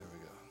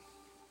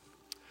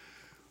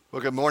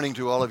Well, good morning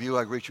to all of you.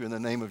 I greet you in the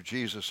name of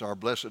Jesus, our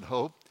blessed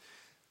hope.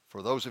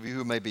 For those of you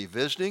who may be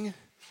visiting,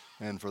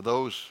 and for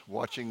those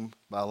watching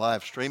by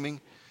live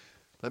streaming,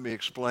 let me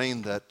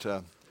explain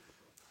that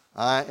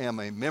I am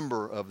a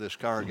member of this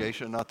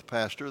congregation, not the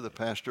pastor. The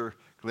pastor,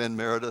 Glenn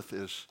Meredith,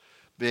 is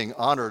being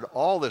honored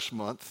all this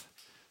month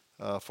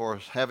for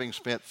having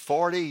spent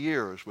 40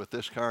 years with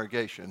this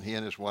congregation, he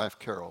and his wife,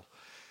 Carol.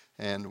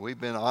 And we've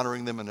been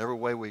honoring them in every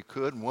way we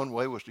could, and one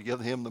way was to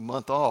give him the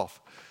month off.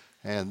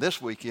 And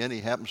this weekend, he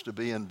happens to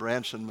be in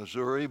Branson,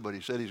 Missouri, but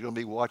he said he's going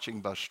to be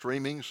watching by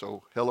streaming.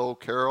 So hello,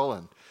 Carol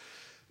and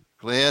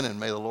Glenn, and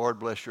may the Lord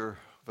bless your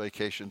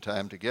vacation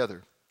time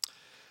together.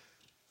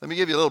 Let me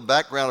give you a little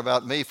background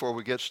about me before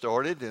we get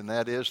started, and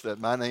that is that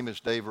my name is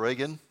Dave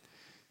Reagan,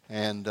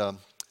 and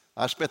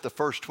I spent the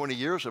first 20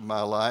 years of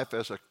my life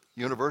as a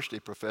university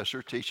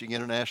professor teaching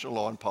international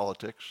law and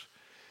politics.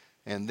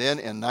 And then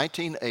in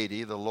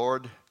 1980, the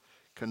Lord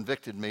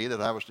convicted me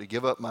that I was to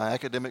give up my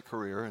academic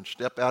career and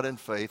step out in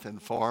faith and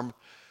form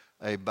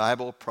a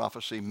Bible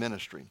prophecy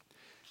ministry.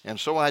 And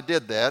so I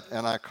did that,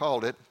 and I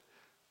called it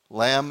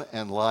Lamb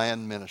and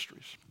Lion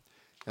Ministries.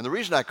 And the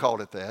reason I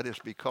called it that is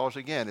because,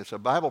 again, it's a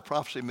Bible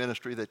prophecy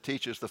ministry that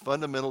teaches the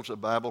fundamentals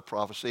of Bible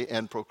prophecy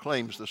and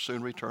proclaims the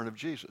soon return of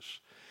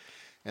Jesus.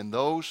 And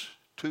those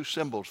two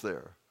symbols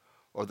there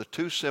are the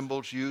two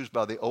symbols used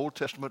by the Old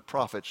Testament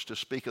prophets to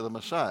speak of the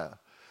Messiah,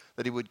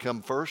 that he would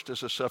come first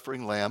as a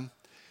suffering lamb,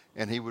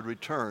 and he would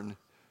return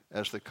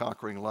as the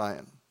conquering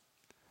lion.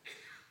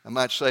 I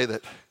might say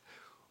that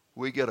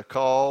we get a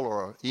call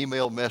or an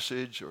email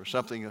message or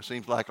something that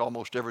seems like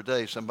almost every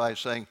day somebody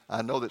saying,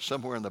 I know that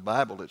somewhere in the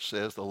Bible it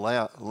says the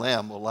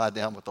lamb will lie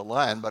down with the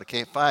lion, but I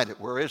can't find it.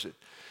 Where is it?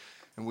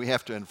 And we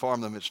have to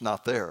inform them it's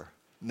not there.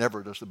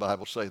 Never does the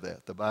Bible say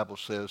that. The Bible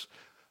says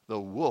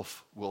the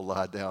wolf will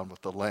lie down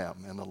with the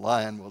lamb and the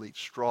lion will eat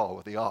straw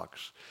with the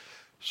ox.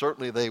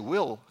 Certainly they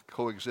will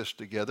coexist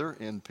together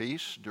in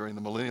peace during the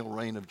millennial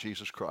reign of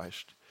Jesus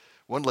Christ.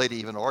 One lady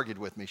even argued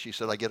with me. She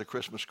said, I get a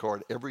Christmas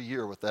card every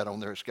year with that on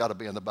there. It's got to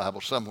be in the Bible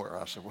somewhere.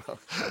 I said, well,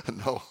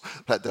 no,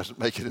 that doesn't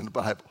make it in the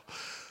Bible.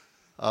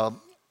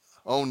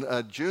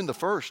 On June the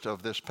 1st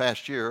of this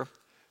past year,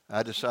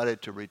 I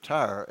decided to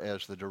retire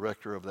as the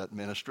director of that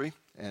ministry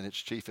and its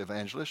chief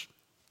evangelist.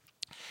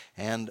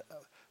 And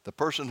the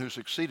person who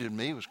succeeded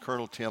me was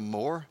Colonel Tim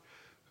Moore,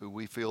 who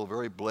we feel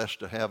very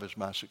blessed to have as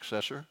my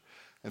successor.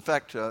 In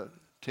fact,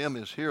 Tim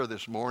is here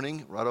this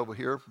morning, right over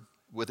here,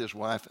 with his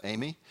wife,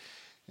 Amy,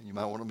 and you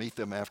might want to meet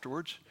them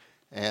afterwards.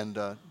 And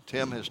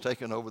Tim has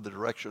taken over the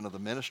direction of the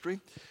ministry.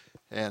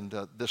 And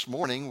this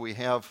morning,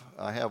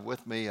 I have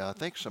with me, I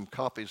think, some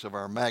copies of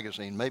our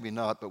magazine. Maybe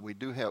not, but we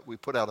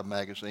put out a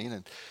magazine.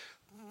 And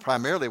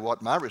primarily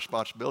what my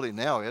responsibility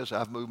now is,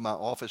 I've moved my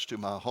office to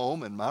my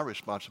home, and my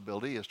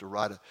responsibility is to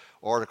write an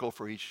article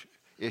for each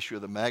issue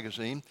of the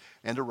magazine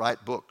and to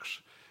write books.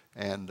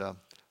 And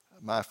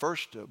my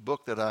first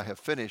book that I have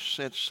finished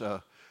since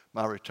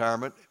my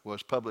retirement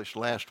was published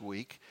last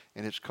week,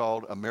 and it's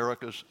called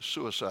America's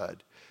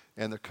Suicide.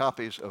 And the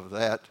copies of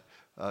that,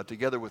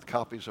 together with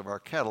copies of our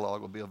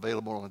catalog, will be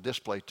available on a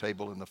display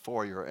table in the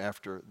foyer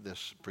after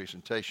this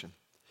presentation.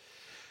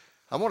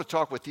 I want to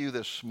talk with you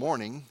this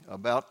morning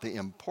about the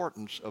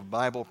importance of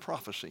Bible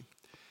prophecy.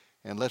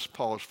 And let's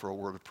pause for a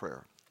word of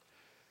prayer.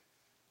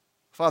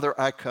 Father,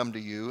 I come to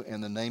you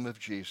in the name of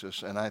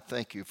Jesus, and I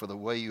thank you for the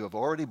way you have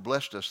already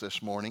blessed us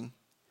this morning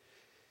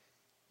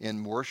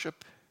in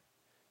worship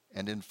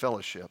and in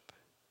fellowship.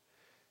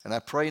 And I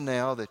pray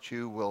now that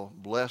you will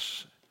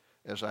bless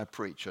as I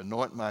preach.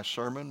 Anoint my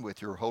sermon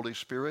with your Holy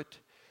Spirit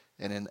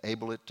and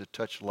enable it to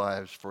touch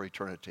lives for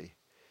eternity.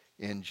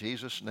 In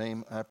Jesus'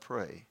 name I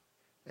pray.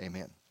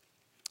 Amen.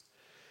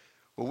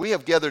 Well, we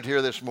have gathered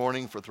here this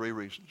morning for three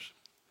reasons.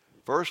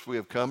 First, we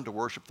have come to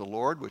worship the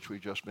Lord, which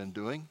we've just been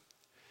doing.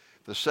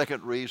 The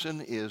second reason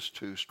is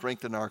to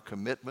strengthen our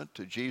commitment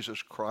to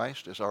Jesus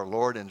Christ as our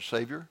Lord and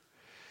Savior.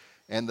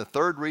 And the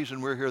third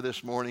reason we're here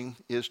this morning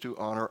is to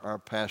honor our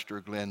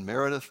pastor, Glenn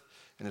Meredith,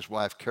 and his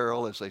wife,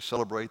 Carol, as they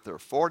celebrate their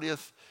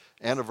 40th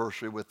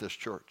anniversary with this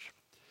church.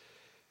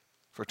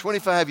 For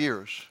 25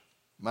 years,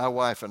 my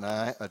wife and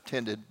I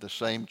attended the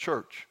same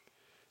church.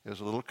 It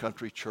was a little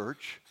country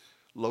church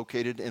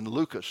located in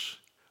Lucas.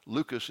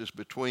 Lucas is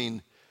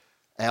between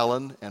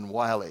Allen and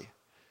Wiley.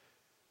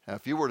 Now,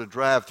 if you were to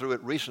drive through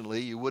it recently,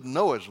 you wouldn't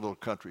know it's a little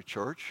country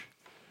church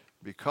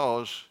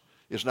because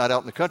it's not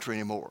out in the country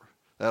anymore.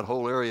 That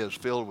whole area is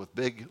filled with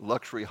big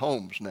luxury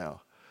homes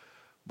now.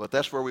 But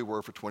that's where we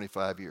were for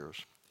 25 years.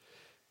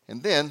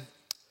 And then,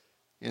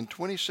 in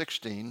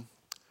 2016,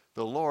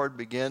 the Lord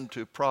began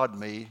to prod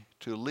me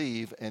to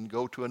leave and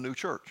go to a new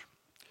church.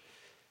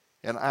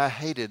 And I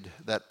hated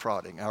that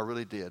prodding. I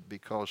really did,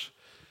 because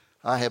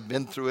I have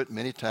been through it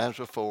many times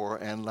before,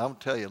 and I'll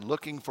tell you,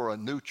 looking for a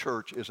new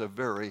church is a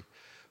very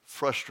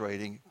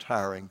frustrating,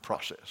 tiring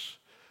process.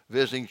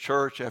 Visiting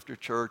church after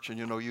church, and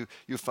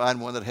you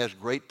find one that has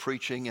great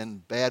preaching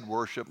and bad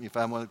worship, and you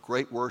find one with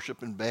great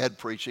worship and bad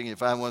preaching, and you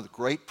find one with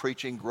great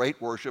preaching,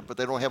 great worship, but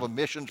they don't have a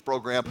missions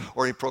program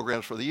or any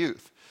programs for the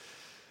youth.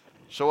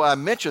 So I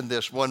mentioned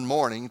this one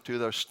morning to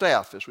the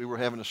staff as we were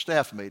having a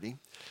staff meeting.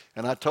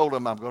 And I told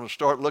them I'm going to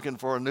start looking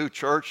for a new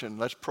church, and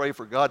let's pray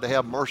for God to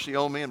have mercy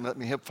on me and let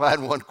me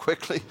find one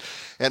quickly.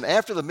 And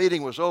after the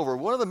meeting was over,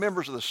 one of the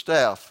members of the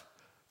staff,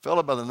 a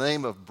fellow by the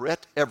name of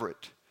Brett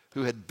Everett,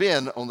 who had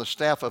been on the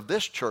staff of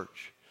this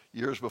church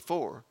years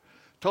before,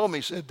 told me,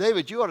 he said,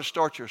 David, you ought to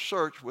start your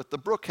search with the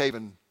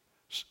Brookhaven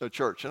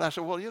Church. And I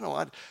said, well, you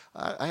know,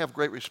 I have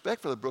great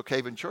respect for the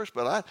Brookhaven Church,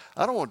 but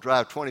I don't want to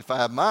drive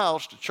 25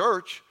 miles to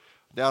church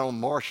down on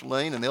Marsh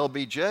Lane and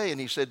LBJ.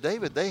 And he said,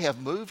 David, they have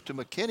moved to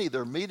McKinney.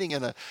 They're meeting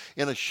in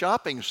a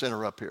shopping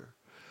center up here.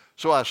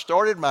 So I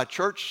started my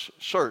church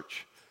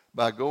search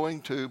by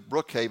going to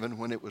Brookhaven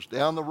when it was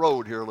down the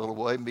road here a little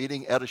way,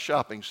 meeting at a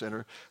shopping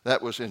center.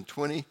 That was in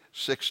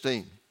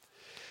 2016.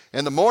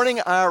 And the morning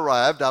I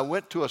arrived, I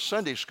went to a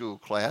Sunday school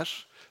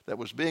class that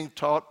was being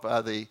taught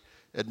by the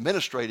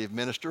administrative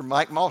minister,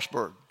 Mike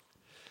Mossberg.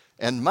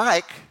 And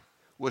Mike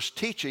was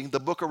teaching the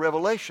book of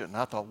Revelation.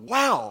 I thought,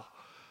 wow,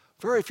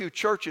 very few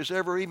churches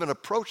ever even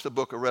approach the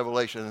book of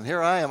Revelation. And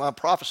here I am, I'm a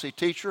prophecy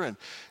teacher,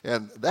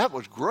 and that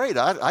was great.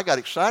 I got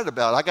excited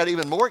about it. I got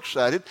even more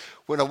excited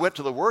when I went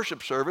to the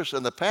worship service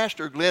and the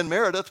pastor, Glenn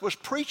Meredith, was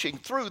preaching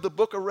through the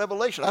book of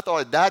Revelation. I thought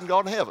I'd died and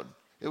gone to heaven.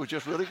 It was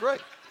just really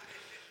great.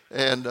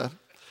 And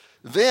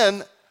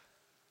then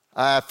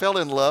I fell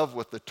in love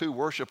with the two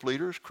worship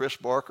leaders, Chris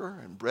Barker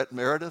and Brett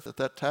Meredith at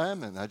that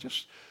time, and I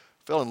just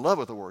fell in love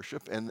with the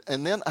worship. And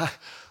then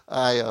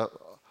I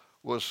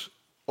was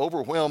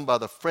overwhelmed by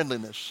the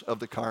friendliness of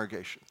the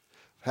congregation,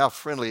 how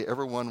friendly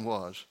everyone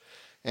was,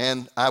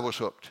 and I was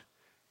hooked.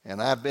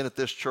 And I've been at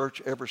this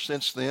church ever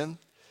since then,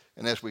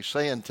 and as we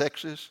say in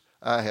Texas,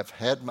 I have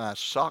had my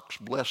socks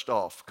blessed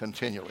off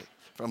continually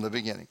from the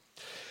beginning.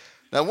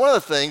 Now, one of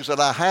the things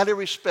that I highly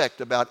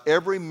respect about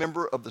every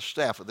member of the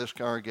staff of this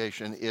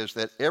congregation is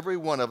that every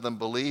one of them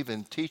believe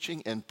in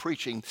teaching and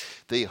preaching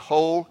the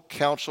whole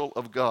counsel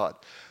of God,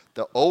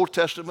 the Old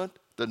Testament,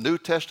 the New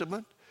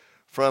Testament,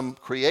 from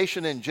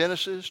creation in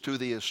Genesis to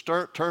the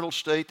eternal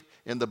state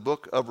in the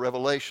book of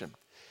Revelation.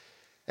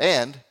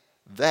 And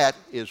that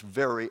is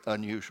very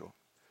unusual.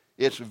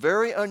 It's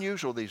very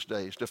unusual these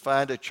days to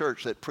find a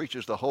church that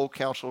preaches the whole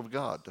counsel of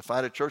God, to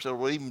find a church that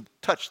will even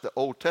touch the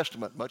Old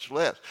Testament, much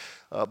less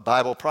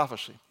Bible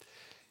prophecy.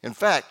 In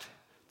fact,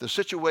 the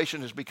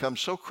situation has become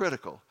so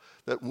critical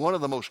that one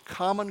of the most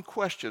common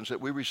questions that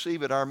we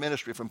receive in our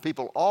ministry from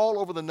people all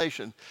over the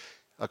nation,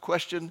 a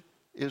question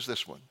is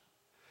this one.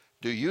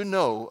 Do you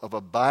know of a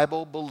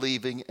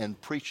Bible-believing and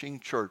preaching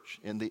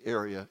church in the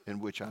area in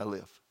which I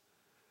live?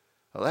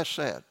 Well, that's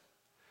sad,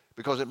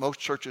 because at most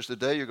churches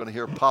today you're going to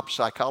hear pop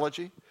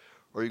psychology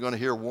or you're going to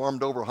hear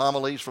warmed-over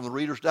homilies from the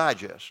Reader's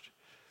Digest.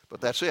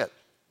 But that's it.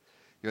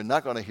 You're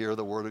not going to hear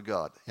the Word of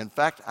God. In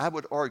fact, I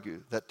would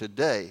argue that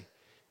today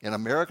in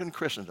American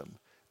Christendom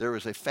there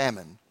is a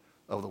famine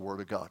of the Word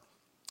of God.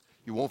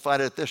 You won't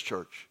find it at this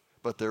church,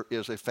 but there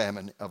is a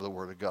famine of the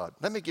Word of God.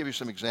 Let me give you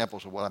some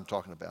examples of what I'm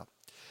talking about.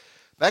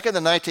 Back in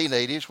the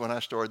 1980s, when I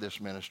started this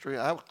ministry,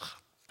 I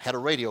had a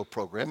radio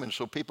program, and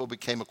so people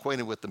became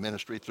acquainted with the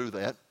ministry through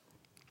that.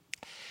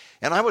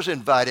 And I was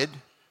invited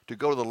to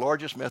go to the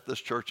largest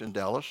Methodist church in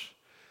Dallas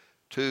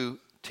to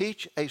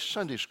teach a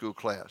Sunday school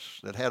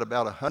class that had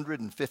about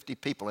 150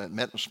 people in it,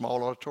 met in a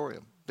small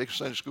auditorium, biggest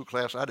Sunday school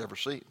class I'd ever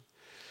seen.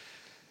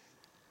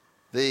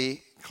 The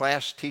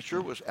class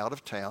teacher was out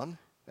of town,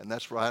 and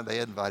that's why they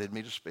invited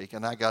me to speak.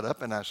 And I got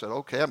up and I said,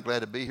 okay, I'm glad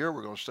to be here.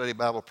 We're going to study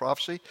Bible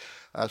prophecy.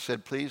 I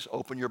said, please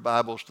open your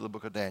Bibles to the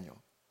book of Daniel.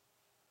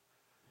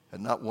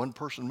 And not one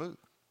person moved.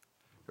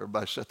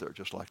 Everybody sat there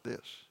just like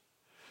this.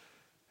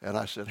 And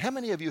I said, how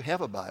many of you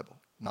have a Bible?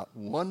 Not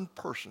one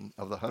person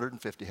of the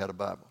 150 had a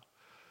Bible.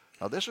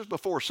 Now, this was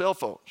before cell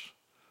phones.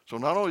 So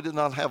not only did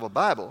not have a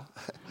Bible,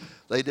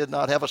 they did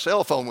not have a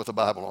cell phone with a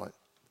Bible on it.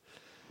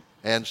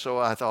 And so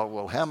I thought,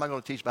 well, how am I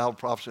going to teach Bible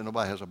prophecy if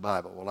nobody has a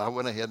Bible? Well, I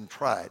went ahead and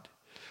tried.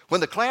 When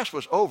the class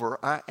was over,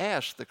 I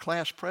asked the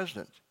class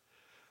president,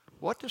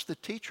 what does the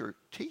teacher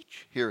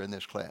teach here in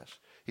this class?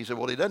 He said,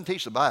 well, he doesn't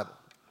teach the Bible.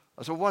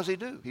 I said, what does he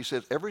do? He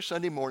says, every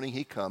Sunday morning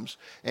he comes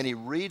and he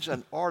reads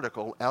an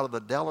article out of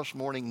the Dallas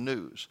Morning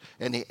News,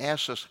 and he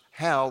asks us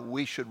how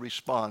we should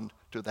respond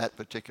to that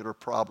particular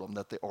problem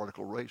that the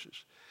article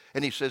raises.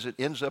 And he says it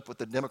ends up with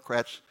the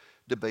Democrats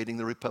debating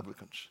the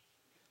Republicans.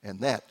 And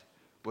that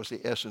was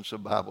the essence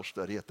of Bible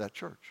study at that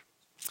church.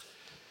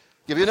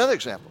 Give you another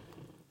example.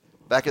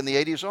 Back in the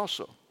 80s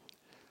also,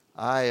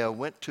 I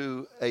went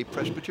to a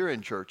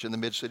Presbyterian church in the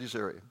Mid-Cities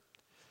area.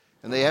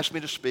 And they asked me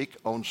to speak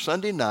on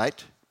Sunday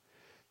night,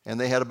 and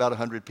they had about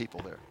 100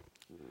 people there.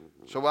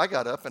 So I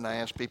got up and I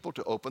asked people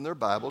to open their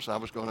Bibles. I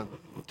was going to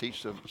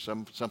teach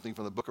something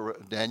from the book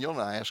of Daniel, and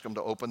I asked them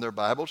to open their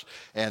Bibles,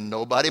 and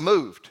nobody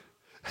moved.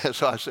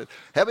 So I said,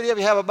 how many of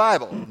you have a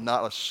Bible?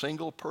 Not a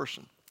single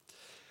person.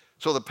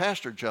 So the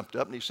pastor jumped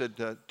up and he said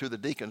to the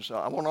deacons,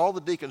 I want all the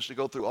deacons to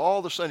go through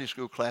all the Sunday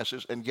school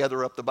classes and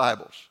gather up the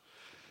Bibles.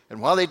 And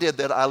while they did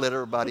that, I led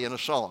everybody in a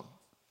song.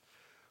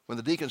 When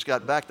the deacons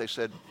got back, they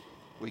said,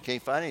 we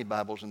can't find any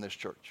Bibles in this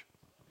church.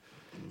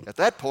 At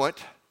that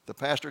point, The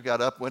pastor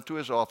got up, went to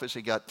his office.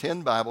 He got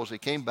 10 Bibles. He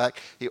came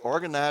back. He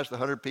organized the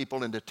 100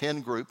 people into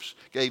 10 groups,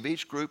 gave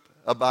each group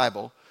a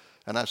Bible.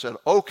 And I said,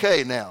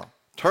 okay, now,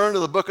 turn to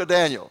the book of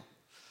Daniel.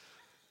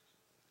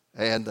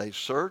 And they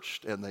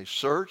searched, and they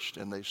searched,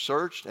 and they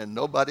searched, and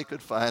nobody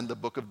could find the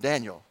book of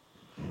Daniel.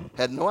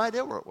 Had no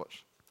idea where it was.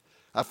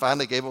 I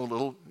finally gave them a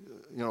little,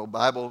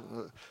 Bible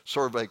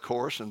survey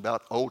course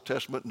about Old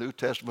Testament, New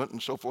Testament, and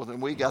so forth.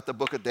 And we got the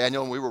book of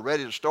Daniel, and we were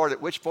ready to start,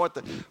 at which point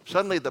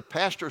suddenly the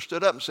pastor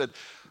stood up and said,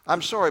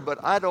 I'm sorry, but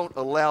I don't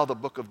allow the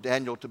book of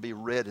Daniel to be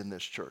read in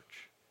this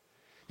church.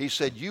 He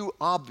said, you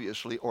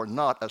obviously are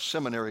not a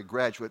seminary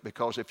graduate,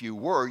 because if you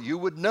were, you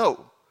would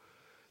know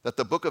that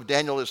the book of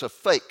Daniel is a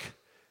fake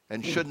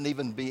and shouldn't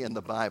even be in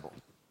the Bible.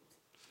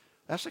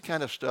 That's the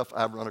kind of stuff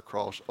I've run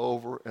across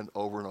over and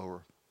over and over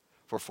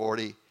for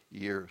 40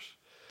 years.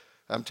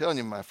 I'm telling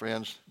you, my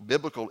friends,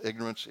 biblical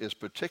ignorance is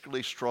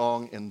particularly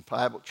strong in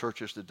Bible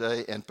churches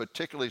today, and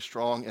particularly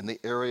strong in the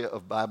area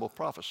of Bible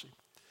prophecy.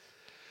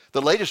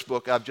 The latest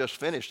book I've just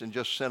finished and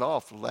just sent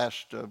off the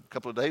last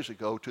couple of days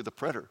ago to the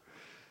printer,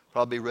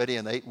 probably ready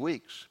in 8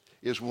 weeks,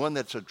 is one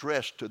that's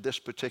addressed to this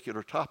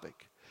particular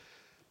topic.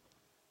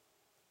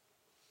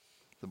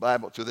 The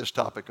Bible, to this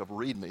topic of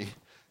read me,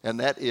 and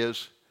that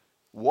is,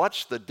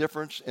 what's the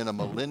difference in a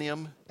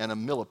millennium and a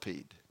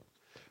millipede?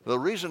 The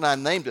reason I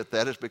named it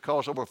that is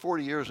because over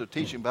 40 years of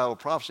teaching Bible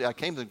prophecy, I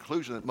came to the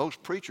conclusion that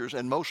most preachers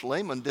and most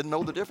laymen didn't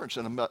know the difference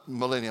in a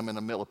millennium and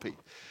a millipede,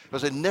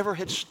 because they never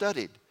had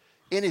studied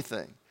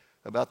anything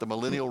about the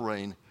millennial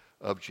reign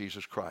of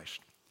Jesus Christ.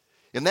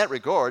 In that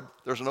regard,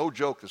 there's an old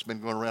joke that's been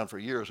going around for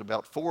years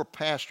about 4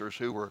 pastors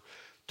who were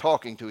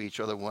talking to each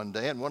other one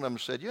day, and one of them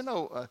said,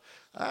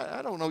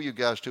 I don't know you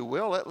guys too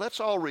well. Let's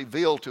all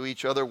reveal to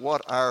each other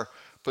what our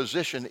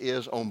position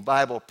is on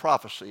Bible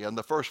prophecy. And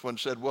the first one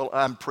said, well,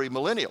 I'm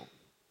premillennial.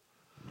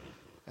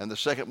 And the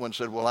second one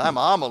said, well, I'm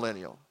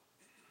amillennial.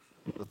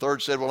 The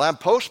third said, well, I'm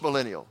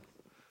postmillennial.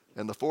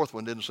 And the fourth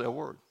one didn't say a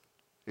word.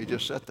 He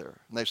just sat there.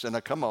 And they said, now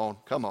come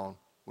on.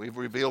 We've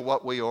revealed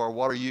what we are.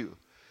 What are you?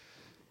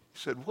 He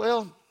said,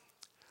 well,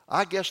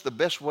 I guess the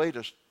best way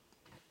to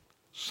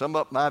sum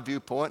up my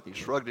viewpoint, he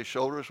shrugged his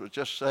shoulders, was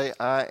just say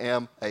I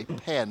am a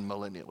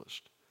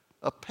panmillennialist.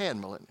 A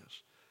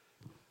panmillennialist.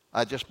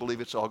 I just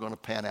believe it's all going to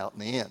pan out in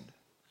the end.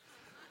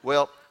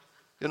 Well,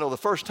 the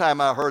first time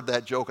I heard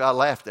that joke, I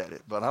laughed at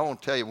it. But I want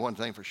to tell you one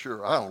thing for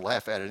sure. I don't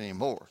laugh at it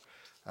anymore.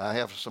 I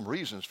have some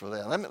reasons for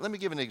that. Let me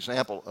give an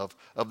example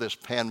of this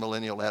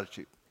panmillennial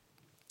attitude.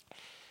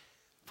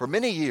 For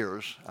many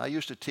years, I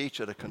used to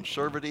teach at a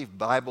conservative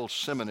Bible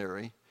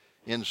seminary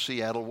in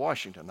Seattle,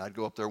 Washington. I'd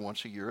go up there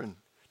once a year and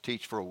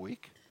teach for a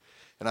week,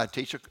 and I'd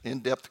teach an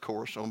in-depth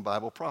course on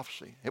Bible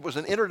prophecy. It was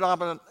an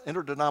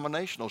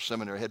interdenominational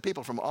seminary. It had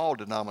people from all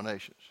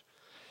denominations.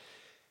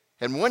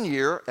 And one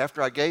year,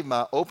 after I gave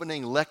my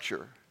opening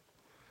lecture,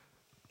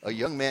 a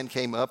young man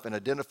came up and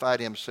identified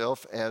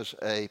himself as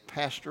a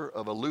pastor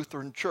of a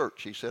Lutheran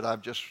church. He said,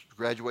 I've just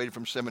graduated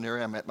from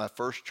seminary. I'm at my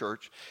first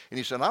church. And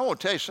he said, I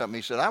want to tell you something.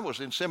 He said, I was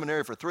in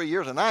seminary for 3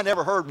 years, and I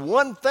never heard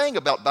one thing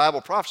about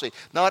Bible prophecy,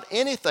 not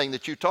anything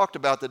that you talked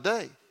about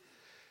today.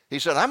 He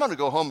said, I'm going to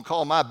go home and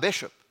call my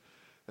bishop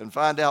and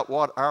find out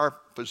what our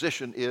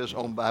position is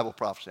on Bible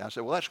prophecy. I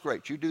said, well, that's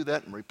great. You do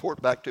that and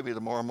report back to me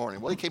tomorrow morning.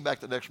 Well, he came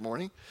back the next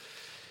morning.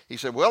 He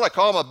said, well, I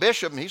called my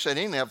bishop, and he said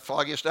he didn't have the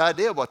foggiest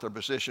idea what their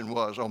position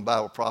was on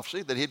Bible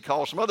prophecy, that he'd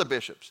call some other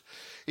bishops.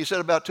 He said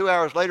about 2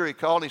 hours later he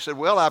called, and he said,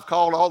 well, I've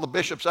called all the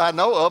bishops I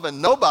know of,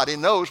 and nobody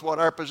knows what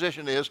our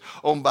position is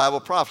on Bible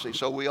prophecy.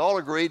 So we all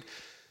agreed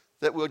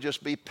that we'll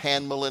just be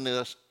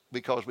panmillennialists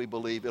because we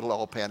believe it'll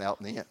all pan out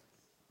in the end.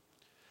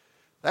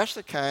 That's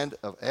the kind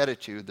of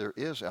attitude there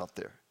is out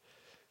there.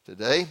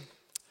 Today,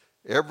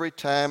 every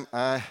time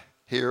I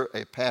hear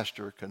a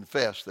pastor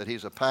confess that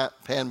he's a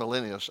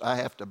panmillennialist, I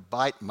have to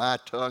bite my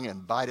tongue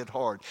and bite it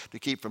hard to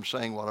keep from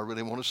saying what I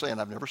really want to say. And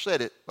I've never said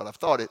it, but I've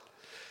thought it.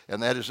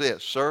 And that is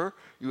this: sir,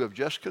 you have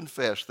just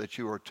confessed that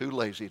you are too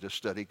lazy to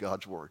study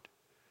God's Word.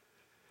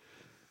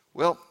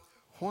 Well,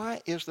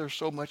 why is there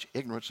so much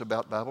ignorance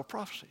about Bible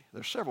prophecy?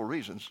 There's several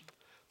reasons.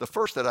 The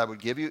first that I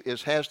would give you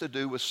has to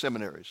do with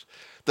seminaries.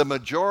 The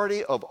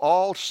majority of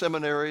all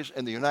seminaries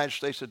in the United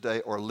States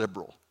today are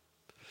liberal.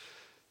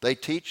 They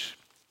teach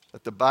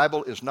that the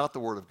Bible is not the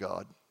Word of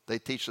God. They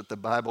teach that the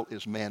Bible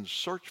is man's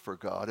search for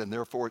God, and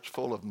therefore it's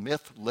full of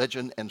myth,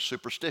 legend, and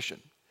superstition.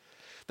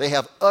 They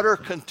have utter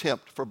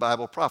contempt for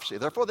Bible prophecy.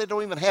 Therefore, they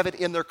don't even have it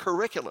in their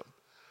curriculum.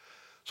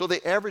 So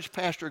the average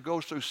pastor who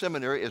goes through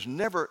seminary is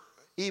never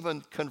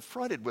even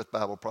confronted with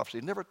Bible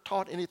prophecy, never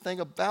taught anything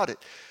about it,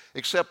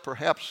 except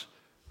perhaps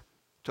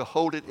to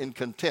hold it in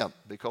contempt,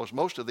 because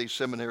most of these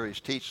seminaries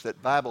teach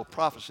that Bible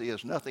prophecy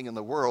is nothing in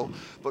the world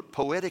but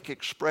poetic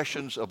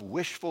expressions of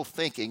wishful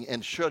thinking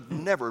and should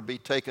never be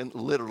taken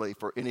literally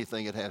for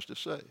anything it has to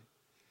say.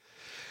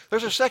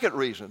 There's a second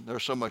reason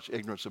there's so much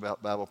ignorance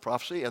about Bible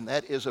prophecy, and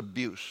that is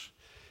abuse.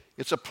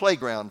 It's a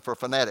playground for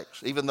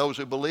fanatics, even those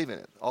who believe in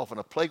it. Often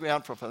a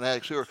playground for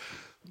fanatics who are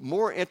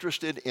more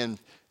interested in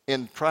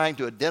in trying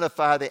to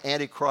identify the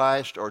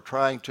Antichrist or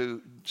trying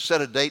to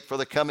set a date for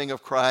the coming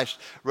of Christ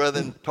rather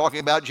than talking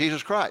about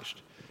Jesus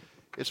Christ.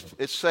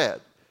 It's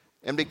sad.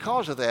 And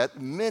because of that,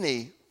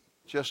 many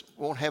just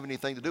won't have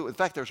anything to do. In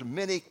fact, there's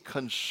many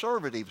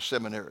conservative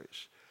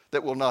seminaries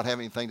that will not have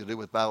anything to do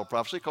with Bible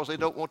prophecy because they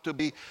don't want to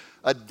be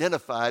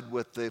identified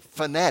with the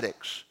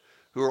fanatics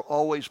who are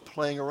always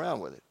playing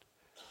around with it.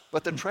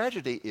 But the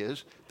tragedy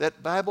is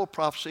that Bible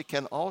prophecy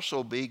can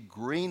also be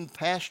green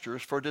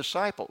pastures for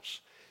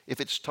disciples. If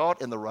it's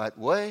taught in the right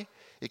way,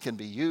 it can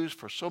be used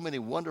for so many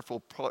wonderful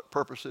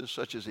purposes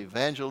such as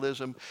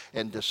evangelism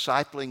and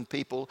discipling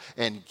people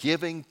and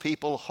giving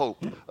people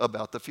hope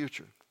about the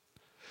future.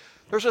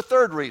 There's a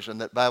third reason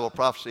that Bible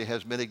prophecy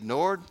has been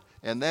ignored,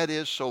 and that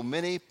is so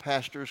many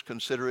pastors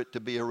consider it to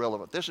be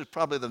irrelevant. This is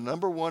probably the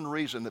number one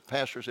reason that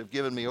pastors have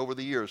given me over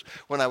the years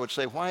when I would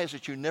say, why is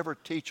it you never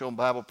teach on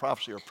Bible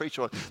prophecy or preach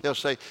on it? They'll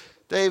say,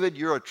 David,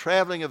 you're a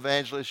traveling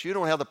evangelist. You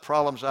don't have the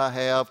problems I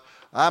have.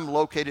 I'm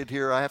located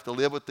here. I have to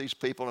live with these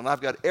people, and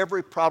I've got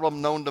every problem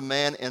known to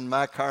man in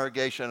my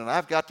congregation, and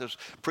I've got to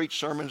preach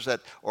sermons that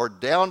are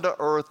down to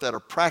earth, that are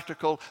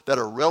practical, that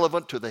are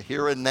relevant to the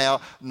here and now,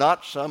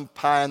 not some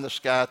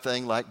pie-in-the-sky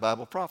thing like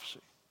Bible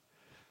prophecy.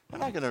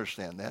 And I can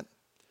understand that,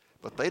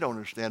 but they don't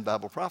understand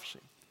Bible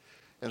prophecy.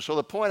 And so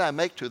the point I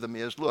make to them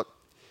is, look,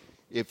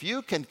 if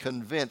you can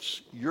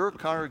convince your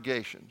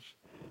congregations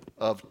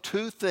of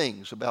two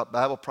things about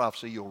Bible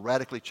prophecy, you'll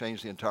radically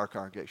change the entire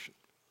congregation.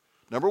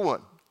 Number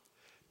one,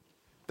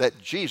 that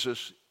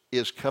Jesus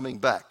is coming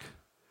back.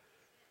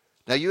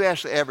 Now, you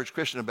ask the average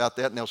Christian about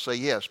that, and they'll say,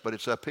 yes, but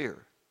it's up here.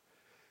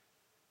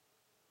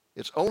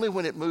 It's only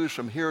when it moves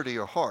from here to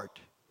your heart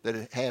that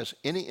it has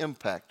any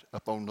impact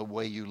upon the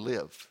way you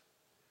live.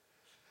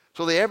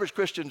 So the average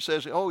Christian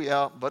says, oh,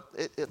 yeah, but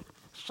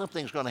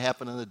something's going to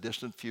happen in the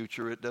distant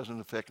future. It doesn't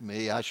affect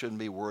me. I shouldn't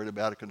be worried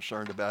about it,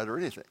 concerned about it, or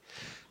anything.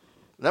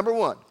 Number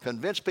one,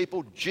 convince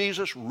people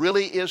Jesus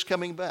really is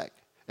coming back.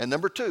 And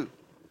number two,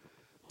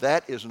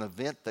 that is an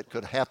event that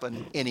could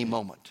happen any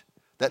moment.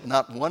 That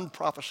not one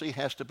prophecy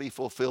has to be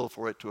fulfilled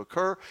for it to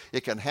occur.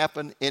 It can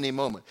happen any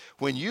moment.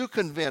 When you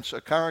convince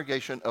a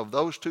congregation of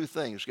those two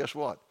things, guess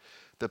what?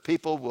 The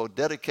people will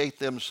dedicate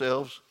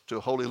themselves to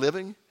holy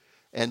living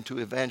and to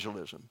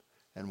evangelism.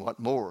 And what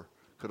more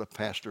could a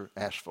pastor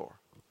ask for?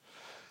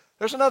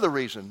 There's another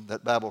reason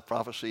that Bible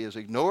prophecy is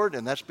ignored,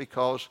 and that's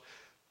because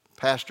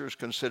pastors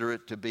consider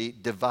it to be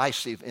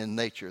divisive in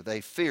nature.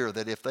 They fear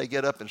that if they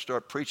get up and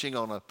start preaching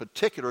on a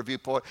particular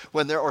viewpoint,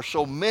 when there are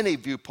so many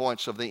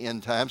viewpoints of the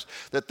end times,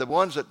 that the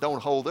ones that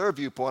don't hold their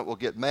viewpoint will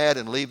get mad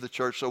and leave the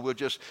church, so we'll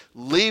just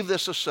leave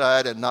this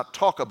aside and not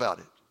talk about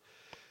it.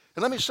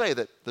 And let me say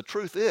that the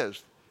truth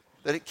is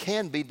that it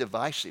can be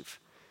divisive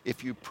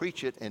if you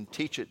preach it and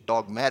teach it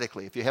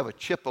dogmatically. If you have a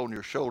chip on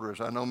your shoulders,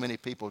 I know many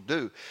people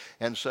do,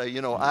 and say,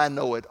 you know, I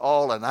know it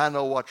all, and I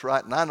know what's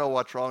right, and I know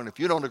what's wrong, and if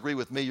you don't agree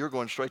with me, you're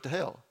going straight to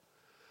hell.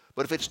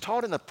 But if it's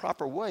taught in the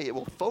proper way, it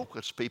will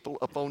focus people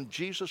upon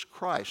Jesus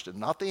Christ and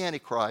not the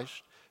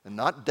Antichrist and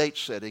not date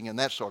setting and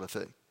that sort of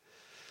thing.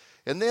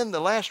 And then the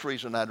last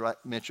reason I'd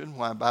mention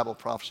why Bible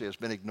prophecy has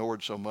been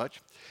ignored so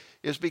much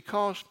is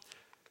because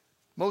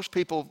most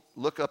people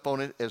look up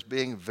on it as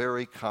being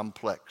very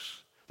complex.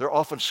 They're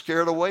often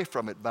scared away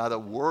from it by the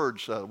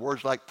words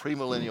like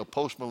premillennial,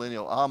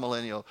 postmillennial,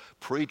 amillennial,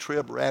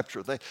 pre-trib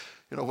rapture.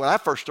 When I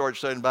first started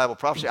studying Bible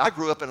prophecy, I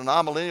grew up in an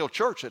amillennial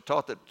church that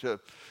taught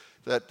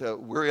that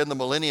we're in the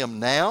millennium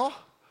now,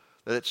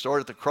 that it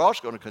started at the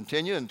cross, going to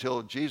continue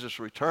until Jesus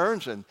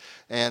returns, and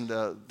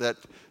that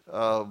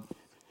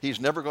he's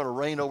never going to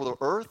reign over the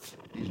earth.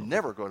 He's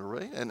never going to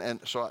reign.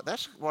 And so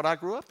that's what I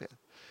grew up in.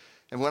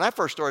 And when I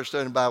first started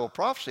studying Bible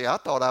prophecy, I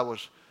thought I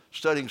was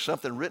studying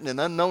something written in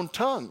unknown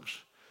tongues.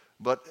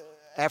 But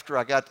after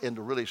I got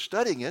into really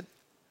studying it,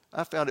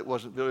 I found it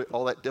wasn't really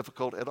all that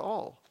difficult at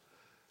all.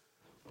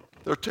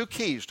 There are two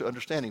keys to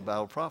understanding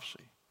Bible prophecy.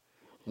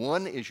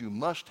 One is you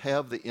must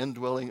have the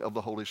indwelling of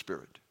the Holy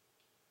Spirit.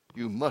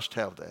 You must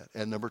have that.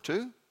 And number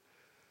two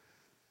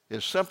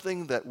is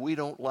something that we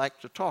don't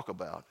like to talk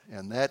about,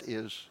 and that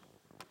is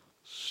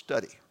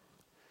study.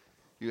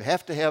 You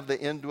have to have the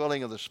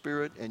indwelling of the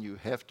Spirit, and you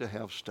have to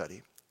have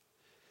study.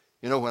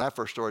 You know, when I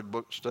first started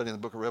studying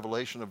the book of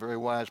Revelation, a very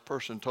wise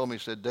person told me,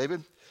 he said,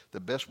 David, the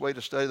best way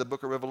to study the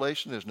book of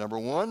Revelation is, number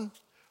one,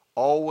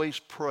 always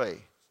pray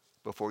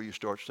before you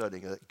start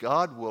studying it.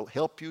 God will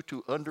help you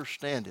to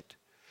understand it,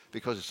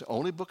 because it's the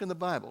only book in the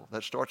Bible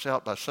that starts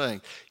out by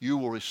saying, you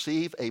will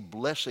receive a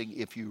blessing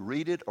if you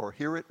read it or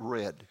hear it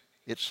read.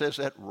 It says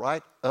that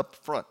right up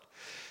front.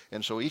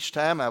 And so each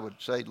time I would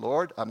say,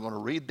 Lord, I'm going to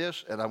read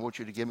this, and I want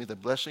you to give me the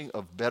blessing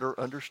of better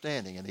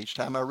understanding. And each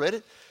time I read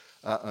it,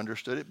 I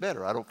understood it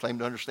better. I don't claim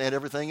to understand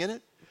everything in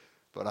it,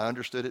 but I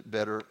understood it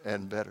better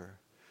and better.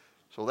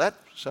 So that's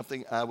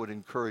something I would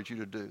encourage you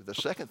to do. The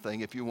second thing,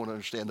 if you want to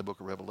understand the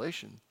book of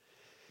Revelation,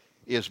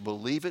 is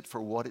believe it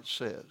for what it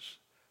says.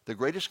 The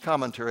greatest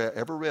commentary I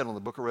ever read on the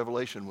book of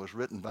Revelation was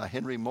written by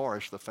Henry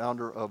Morris, the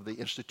founder of the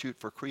Institute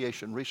for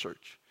Creation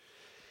Research.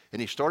 And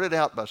he started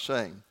out by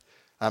saying,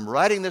 I'm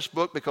writing this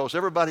book because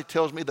everybody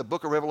tells me the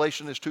book of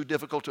Revelation is too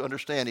difficult to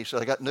understand. He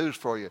said, I got news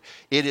for you.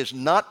 It is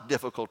not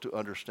difficult to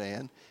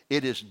understand.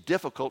 It is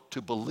difficult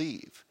to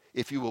believe.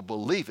 If you will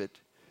believe it,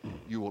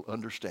 you will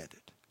understand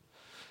it.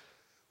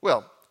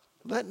 Well,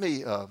 let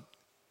me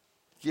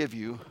give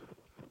you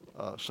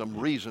some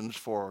reasons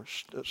for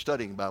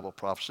studying Bible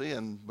prophecy.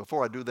 And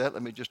before I do that,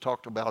 let me just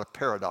talk about a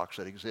paradox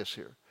that exists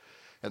here.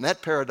 And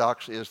that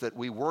paradox is that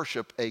we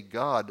worship a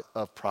God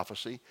of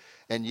prophecy,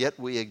 and yet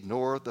we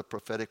ignore the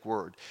prophetic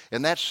word.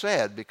 And that's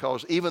sad,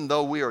 because even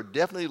though we are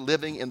definitely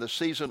living in the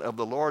season of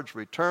the Lord's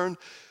return,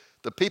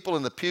 the people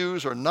in the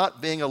pews are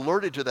not being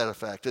alerted to that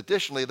fact.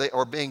 Additionally, they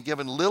are being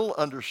given little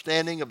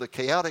understanding of the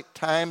chaotic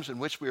times in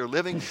which we are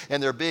living,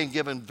 and they're being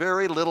given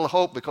very little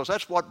hope, because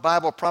that's what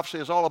Bible prophecy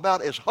is all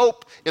about, is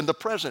hope in the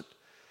present,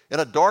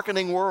 in a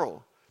darkening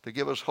world, to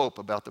give us hope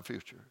about the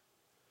future.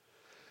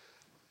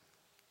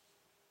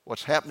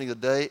 What's happening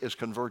today is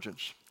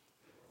convergence.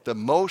 The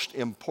most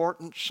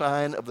important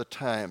sign of the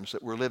times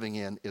that we're living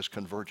in is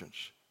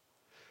convergence.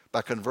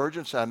 By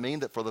convergence, I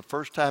mean that for the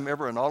first time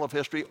ever in all of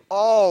history,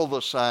 all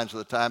the signs of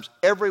the times,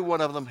 every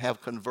one of them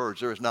have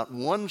converged. There is not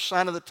one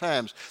sign of the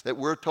times that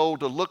we're told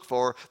to look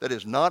for that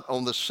is not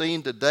on the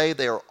scene today.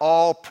 They are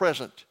all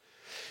present.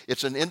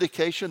 It's an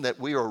indication that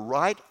we are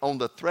right on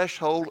the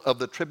threshold of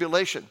the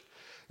tribulation,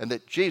 and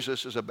that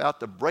Jesus is about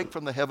to break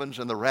from the heavens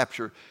in the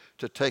rapture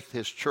to take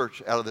his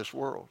church out of this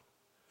world.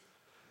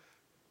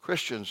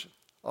 Christians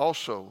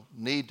also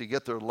need to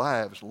get their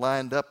lives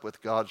lined up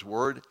with God's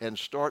word and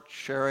start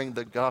sharing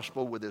the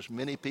gospel with as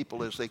many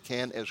people as they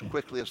can, as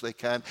quickly as they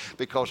can,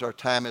 because our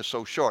time is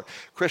so short.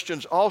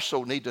 Christians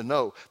also need to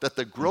know that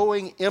the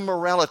growing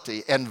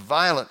immorality and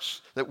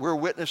violence that we're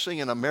witnessing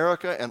in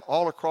America and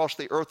all across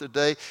the earth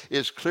today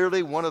is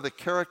clearly one of the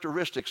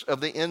characteristics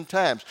of the end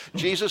times.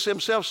 Jesus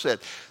himself said,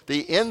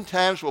 the end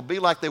times will be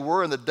like they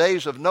were in the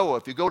days of Noah.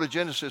 If you go to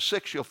Genesis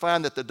 6, you'll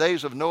find that the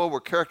days of Noah were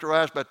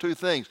characterized by two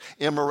things,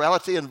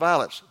 immorality and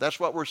violence. That's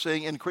what we're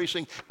seeing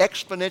increasing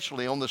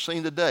exponentially on the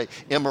scene today,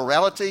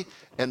 immorality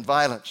and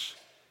violence.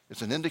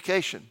 It's an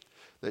indication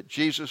that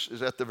Jesus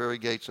is at the very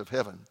gates of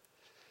heaven.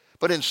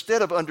 But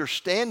instead of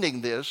understanding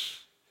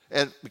this,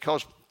 and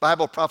because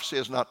Bible prophecy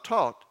is not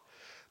taught,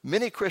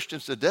 many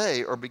Christians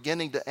today are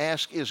beginning to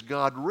ask, is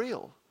God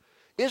real?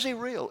 Is he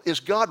real?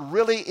 Is God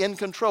really in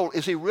control?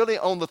 Is he really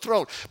on the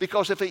throne?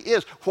 Because if he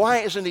is, why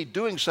isn't he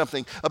doing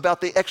something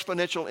about the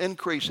exponential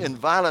increase in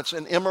violence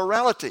and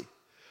immorality?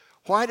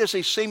 Why does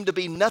he seem to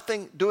be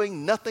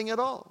doing nothing at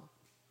all?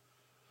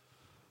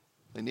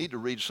 They need to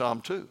read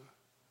Psalm 2,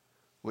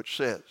 which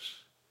says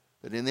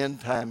that in the end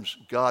times,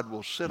 God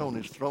will sit on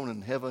his throne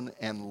in heaven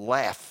and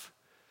laugh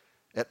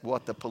at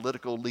what the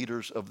political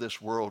leaders of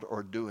this world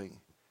are doing.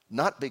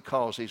 Not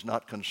because he's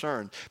not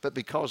concerned, but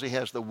because he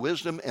has the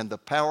wisdom and the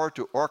power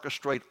to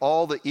orchestrate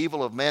all the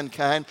evil of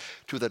mankind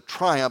to the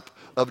triumph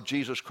of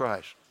Jesus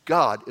Christ.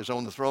 God is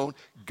on the throne.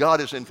 God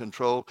is in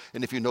control.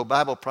 And if you know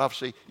Bible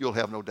prophecy, you'll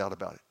have no doubt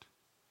about it.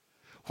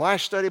 Why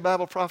study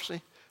Bible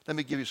prophecy? Let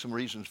me give you some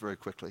reasons very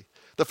quickly.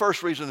 The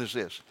first reason is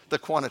this, the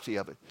quantity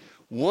of it.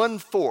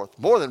 1/4,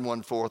 more than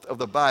 1/4 of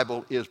the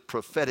Bible is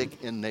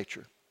prophetic in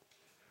nature.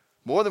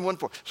 More than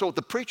 1/4. So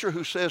the preacher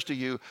who says to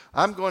you,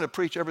 I'm going to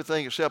preach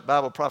everything except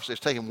Bible prophecy, is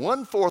taking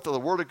 1/4 of the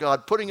Word of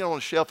God, putting it on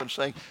a shelf and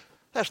saying,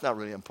 that's not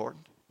really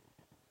important.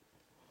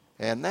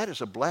 And that is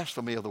a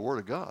blasphemy of the Word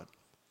of God.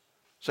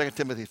 2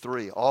 Timothy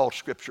 3, all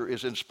Scripture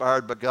is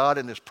inspired by God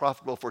and is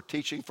profitable for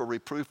teaching, for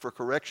reproof, for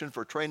correction,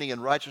 for training in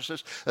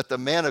righteousness, that the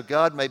man of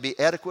God may be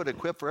adequate,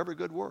 equipped for every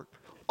good work.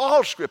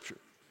 All Scripture.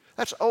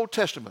 That's Old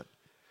Testament.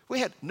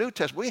 We had New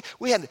Testament.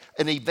 We had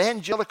an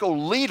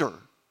evangelical leader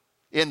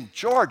in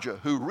Georgia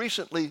who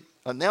recently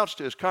announced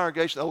to his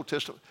congregation the Old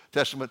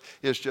Testament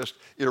is just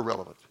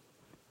irrelevant.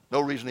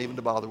 No reason even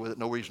to bother with it,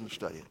 no reason to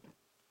study it.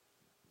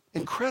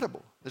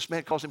 Incredible. This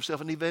man calls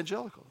himself an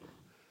evangelical.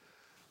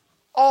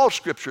 All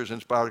Scripture is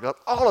inspired by God.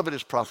 All of it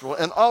is profitable,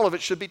 and all of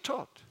it should be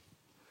taught.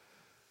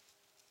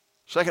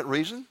 Second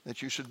reason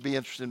that you should be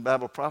interested in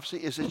Bible prophecy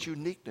is its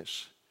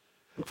uniqueness.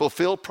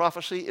 Fulfilled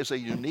prophecy is a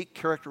unique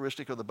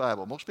characteristic of the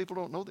Bible. Most people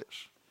don't know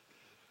this.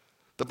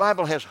 The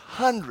Bible has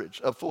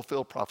hundreds of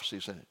fulfilled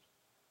prophecies in it.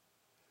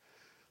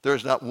 There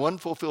is not one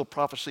fulfilled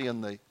prophecy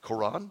in the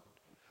Quran,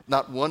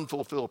 not one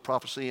fulfilled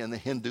prophecy in the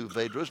Hindu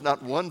Vedas,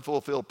 not one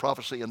fulfilled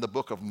prophecy in the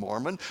Book of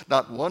Mormon,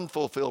 not one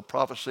fulfilled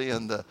prophecy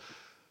in the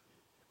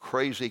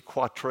crazy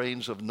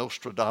quatrains of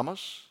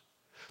Nostradamus.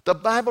 The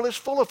Bible is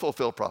full of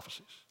fulfilled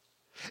prophecies.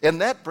 And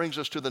that brings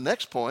us to the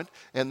next point,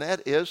 and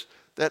that is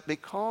that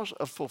because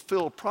of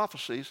fulfilled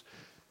prophecies,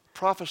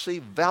 prophecy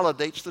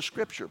validates the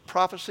Scripture.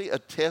 Prophecy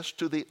attests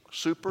to the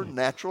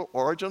supernatural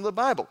origin of the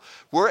Bible.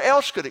 Where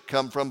else could it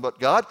come from but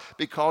God?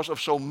 Because of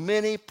so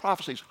many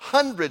prophecies,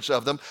 hundreds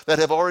of them that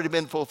have already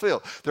been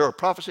fulfilled. There are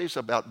prophecies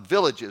about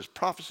villages,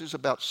 prophecies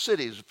about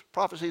cities,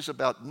 prophecies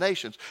about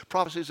nations,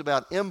 prophecies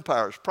about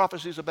empires,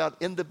 prophecies about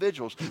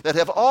individuals that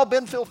have all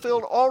been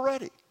fulfilled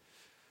already.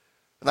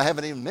 And I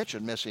haven't even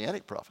mentioned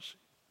messianic prophecy.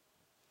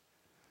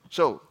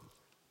 So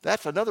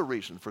that's another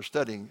reason for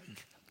studying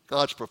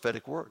God's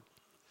prophetic word.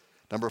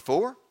 Number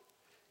 4,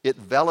 It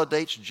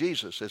validates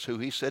Jesus as who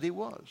he said he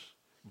was,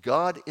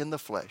 God in the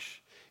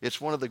flesh.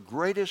 It's one of the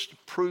greatest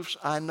proofs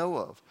I know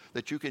of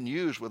that you can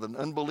use with an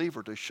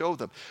unbeliever to show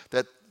them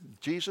that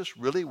Jesus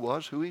really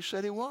was who he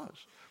said he was.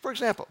 For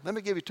example, let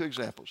me give you two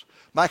examples.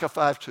 Micah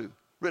 5:2,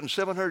 written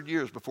 700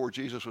 years before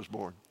Jesus was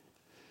born.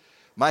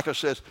 Micah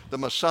says, the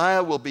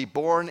Messiah will be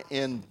born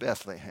in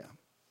Bethlehem.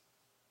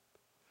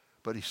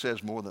 But he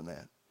says more than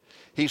that.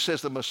 He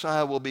says the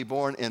Messiah will be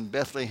born in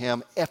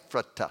Bethlehem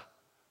Ephratah.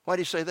 Why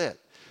do you say that?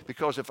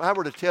 Because if I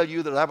were to tell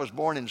you that I was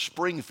born in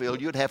Springfield,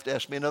 you'd have to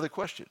ask me another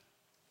question.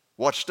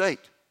 What state?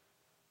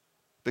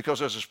 Because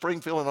there's a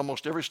Springfield in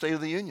almost every state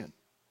of the Union.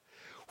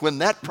 When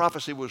that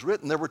prophecy was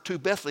written, there were two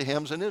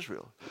Bethlehems in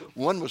Israel.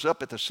 One was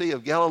up at the Sea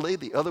of Galilee.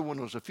 The other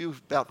one was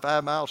about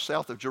 5 miles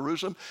south of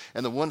Jerusalem.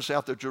 And the one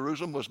south of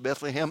Jerusalem was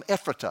Bethlehem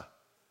Ephratah.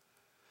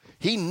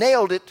 He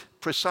nailed it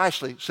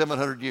precisely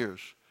 700 years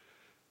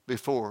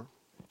before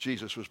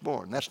Jesus was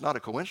born. That's not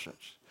a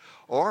coincidence.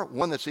 Or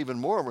one that's even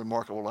more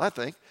remarkable, I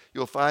think,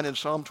 you'll find in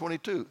Psalm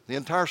 22. The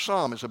entire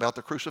psalm is about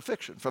the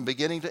crucifixion from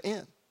beginning to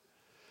end.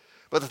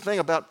 But the thing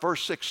about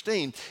verse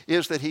 16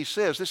 is that he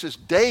says, this is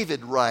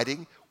David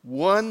writing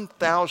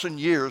 1,000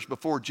 years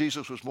before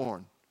Jesus was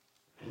born.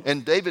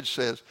 And David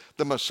says,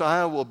 the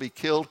Messiah will be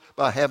killed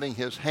by having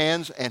his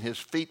hands and his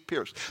feet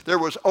pierced. There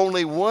was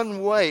only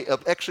one way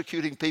of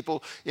executing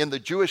people in the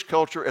Jewish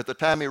culture at the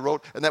time he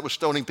wrote, and that was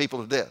stoning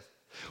people to death.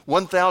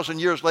 1,000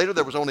 years later,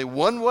 there was only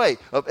one way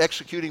of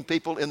executing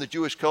people in the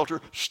Jewish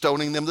culture,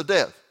 stoning them to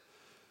death.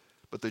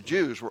 But the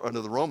Jews were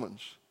under the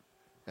Romans,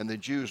 and the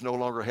Jews no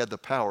longer had the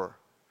power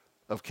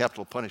of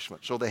capital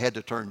punishment. So they had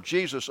to turn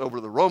Jesus over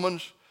to the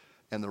Romans,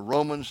 and the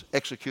Romans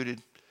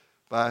executed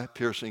by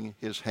piercing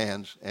his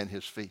hands and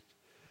his feet.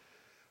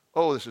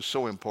 Oh, this is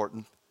so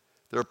important.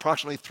 There are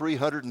approximately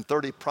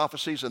 330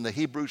 prophecies in the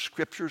Hebrew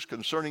Scriptures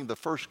concerning the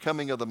first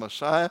coming of the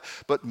Messiah,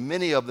 but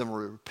many of them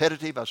were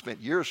repetitive. I spent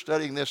years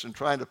studying this and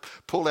trying to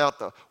pull out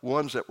the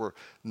ones that were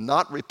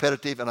not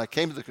repetitive, and I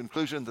came to the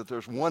conclusion that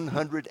there's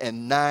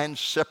 109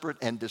 separate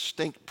and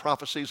distinct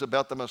prophecies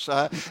about the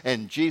Messiah,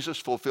 and Jesus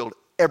fulfilled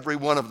every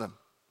one of them.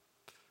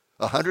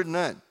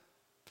 109.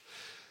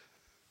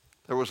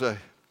 There was a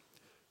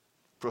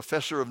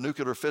professor of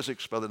nuclear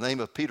physics by the name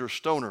of Peter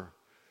Stoner,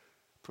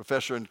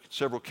 professor in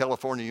several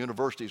California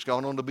universities,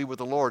 gone on to be with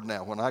the Lord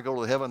now. When I go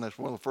to heaven, that's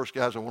one of the first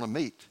guys I want to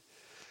meet.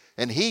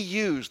 And he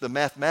used the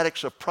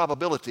mathematics of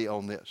probability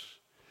on this.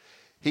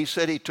 He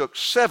said he took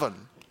 7,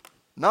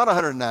 not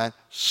 109,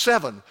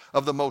 7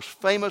 of the most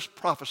famous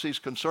prophecies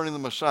concerning the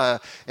Messiah,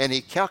 and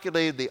he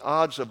calculated the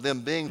odds of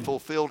them being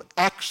fulfilled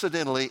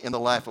accidentally in the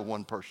life of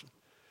one person.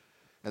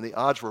 And the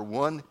odds were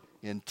 1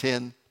 in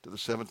 10 to the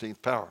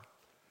 17th power.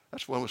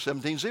 That's one with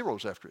 17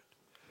 zeros after it.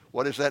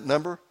 What is that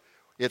number?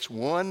 It's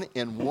 1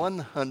 in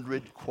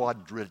 100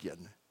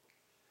 quadrillion.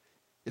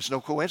 It's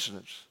no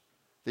coincidence.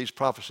 These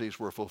prophecies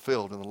were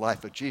fulfilled in the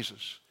life of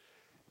Jesus.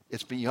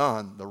 It's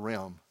beyond the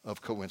realm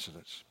of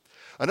coincidence.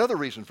 Another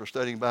reason for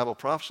studying Bible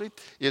prophecy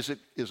is it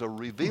is a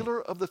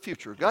revealer of the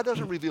future. God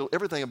doesn't reveal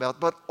everything about it,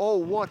 but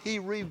what he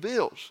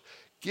reveals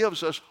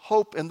gives us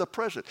hope in the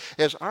present.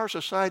 As our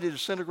society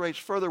disintegrates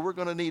further, we're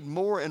going to need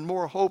more and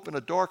more hope in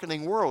a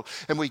darkening world.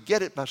 And we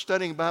get it by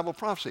studying Bible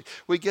prophecy.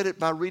 We get it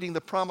by reading the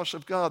promise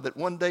of God that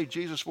one day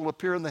Jesus will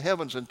appear in the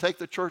heavens and take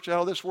the church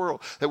out of this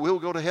world, that we'll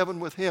go to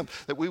heaven with him,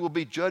 that we will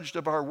be judged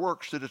of our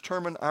works to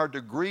determine our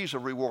degrees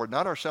of reward,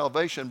 not our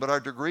salvation, but our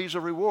degrees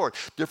of reward.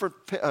 Different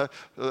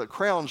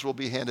crowns will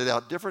be handed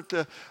out. Different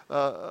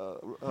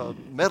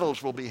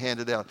medals will be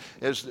handed out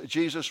as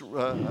Jesus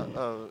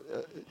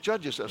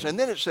judges us. And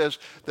then it says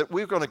that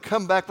we're going to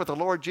come back with the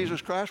Lord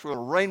Jesus Christ. We're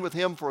going to reign with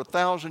him for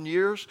 1,000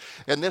 years.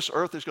 And this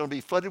earth is going to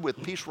be flooded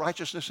with peace,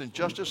 righteousness, and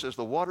justice as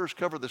the waters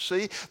cover the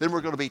sea. Then we're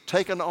going to be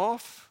taken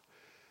off.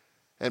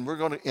 And we're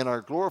going to, in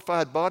our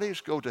glorified bodies,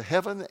 go to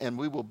heaven, and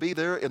we will be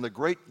there in the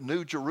great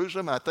New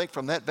Jerusalem. I think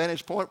from that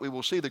vantage point, we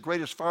will see the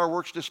greatest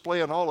fireworks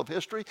display in all of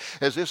history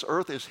as this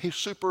earth is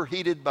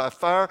superheated by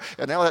fire.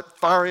 And now that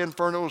fiery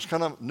inferno is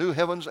kind of new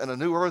heavens and a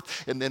new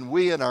earth. And then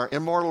we in our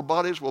immortal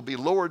bodies will be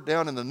lowered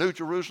down in the New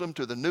Jerusalem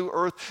to the new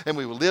earth, and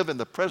we will live in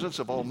the presence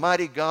of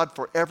Almighty God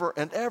forever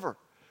and ever.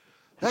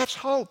 That's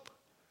hope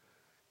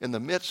in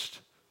the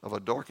midst of a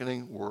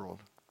darkening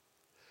world.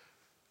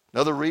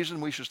 Another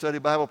reason we should study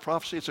Bible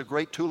prophecy, it's a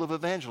great tool of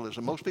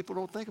evangelism. Most people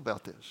don't think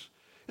about this.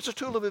 It's a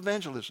tool of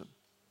evangelism.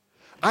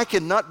 I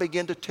cannot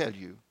begin to tell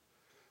you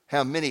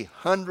how many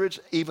hundreds,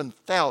 even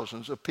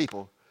thousands of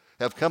people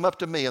have come up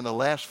to me in the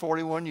last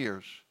 41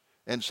 years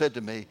and said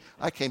to me,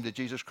 I came to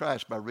Jesus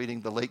Christ by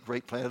reading the late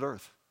great Planet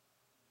Earth.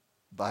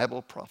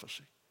 Bible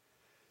prophecy.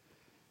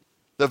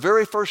 The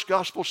very first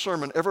gospel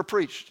sermon ever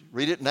preached,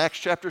 read it in Acts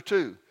chapter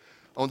 2,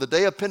 on the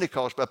day of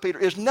Pentecost by Peter,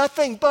 is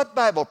nothing but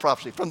Bible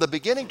prophecy. From the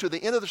beginning to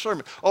the end of the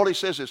sermon, all he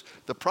says is,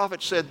 the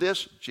prophet said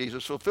this,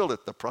 Jesus fulfilled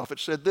it. The prophet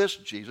said this,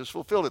 Jesus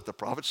fulfilled it. The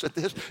prophet said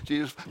this,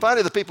 Jesus.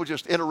 Finally, the people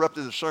just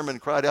interrupted the sermon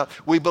and cried out,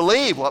 we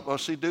believe. What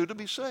must he do to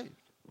be saved?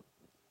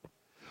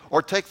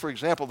 Or take, for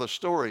example, the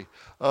story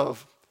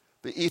of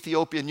The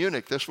Ethiopian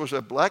eunuch, this was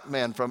a black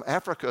man from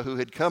Africa who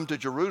had come to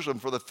Jerusalem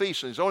for the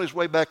feast, and he's on his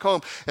way back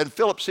home, and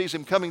Philip sees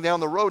him coming down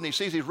the road, and he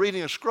sees he's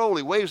reading a scroll.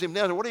 He waves him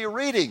down and says, "What are you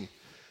reading?"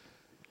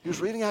 He was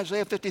reading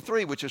Isaiah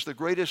 53, which is the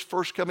greatest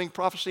first coming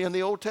prophecy in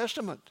the Old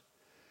Testament.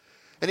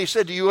 And he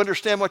said, "Do you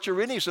understand what you're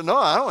reading?" He said, "No,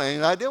 I don't have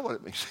any idea what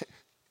it means."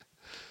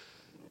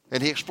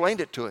 And he explained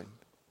it to him.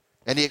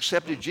 And he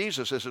accepted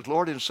Jesus as his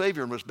Lord and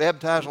Savior and was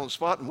baptized on the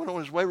spot and went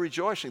on his way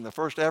rejoicing, the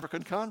first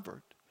African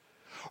convert.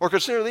 Or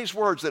consider these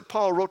words that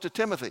Paul wrote to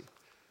Timothy.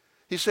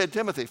 He said,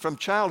 "Timothy, from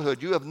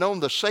childhood you have known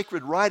the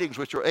sacred writings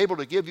which are able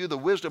to give you the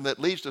wisdom that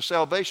leads to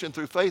salvation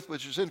through faith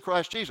which is in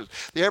Christ Jesus."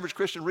 The average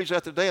Christian reads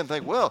that today and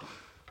think, well,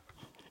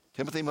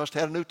 Timothy must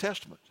have had a New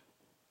Testament.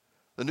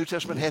 The New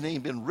Testament hadn't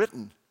even been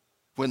written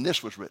when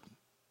this was written.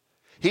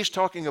 He's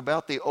talking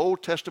about the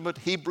Old Testament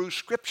Hebrew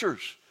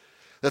Scriptures,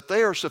 that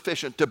they are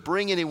sufficient to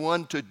bring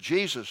anyone to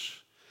Jesus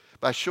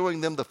by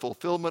showing them the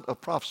fulfillment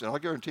of prophecy. And I'll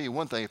guarantee you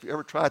one thing, if you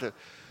ever try to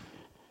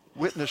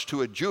witness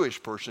to a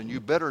Jewish person, you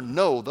better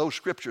know those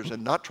Scriptures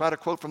and not try to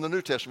quote from the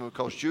New Testament,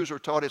 because Jews are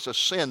taught it's a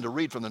sin to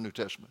read from the New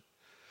Testament.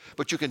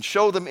 But you can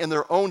show them in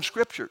their own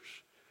Scriptures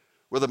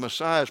where the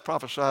Messiah is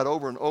prophesied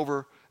over and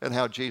over and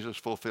how Jesus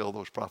fulfilled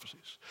those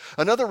prophecies.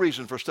 Another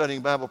reason for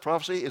studying Bible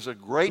prophecy is a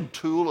great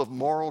tool of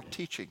moral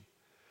teaching.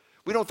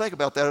 We don't think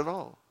about that at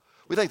all.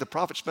 We think the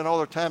prophets spent all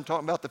their time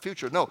talking about the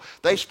future. No,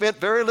 they spent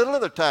very little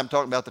of their time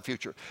talking about the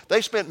future.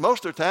 They spent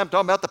most of their time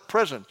talking about the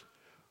present,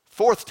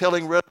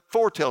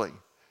 foretelling.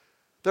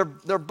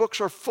 Their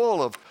books are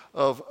full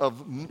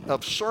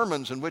of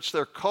sermons in which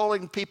they're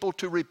calling people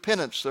to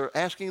repentance. They're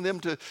asking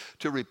them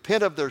to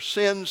repent of their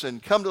sins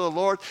and come to the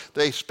Lord.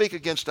 They speak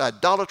against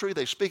idolatry.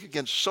 They speak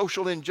against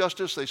social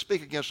injustice. They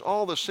speak against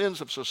all the sins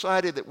of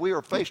society that we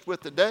are faced with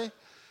today.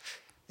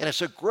 And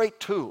it's a great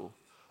tool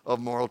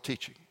of moral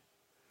teaching.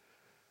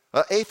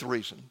 Eighth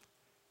reason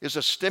is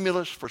a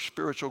stimulus for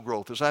spiritual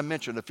growth. As I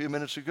mentioned a few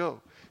minutes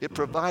ago, it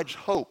provides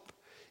hope.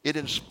 It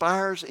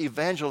inspires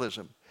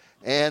evangelism.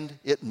 And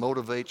it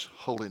motivates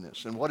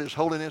holiness. And what is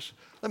holiness?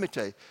 Let me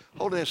tell you,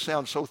 holiness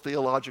sounds so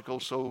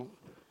theological, so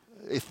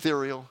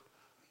ethereal.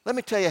 Let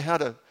me tell you how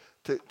to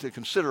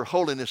consider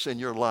holiness in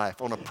your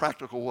life on a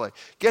practical way.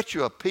 Get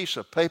you a piece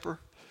of paper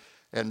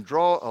and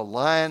draw a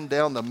line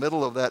down the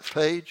middle of that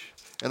page,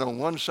 and on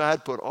one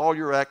side put all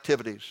your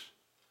activities,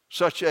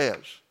 such as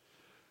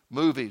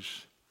movies,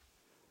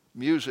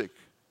 music,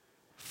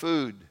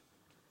 food,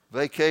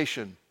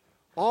 vacation,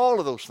 all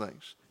of those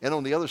things. And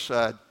on the other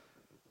side,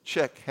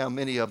 check how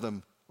many of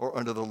them are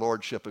under the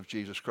lordship of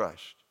Jesus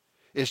Christ.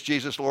 Is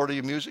Jesus Lord of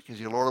your music? Is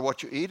he Lord of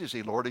what you eat? Is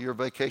he Lord of your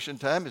vacation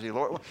time? Is he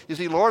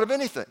Lord of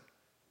anything?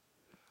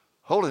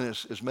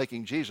 Holiness is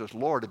making Jesus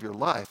Lord of your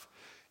life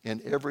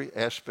in every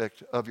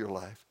aspect of your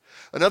life.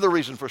 Another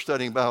reason for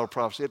studying Bible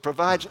prophecy, it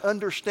provides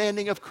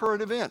understanding of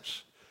current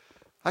events.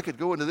 I could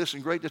go into this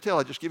in great detail.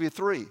 I'll just give you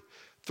three.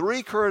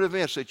 Three current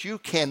events that you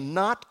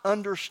cannot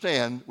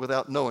understand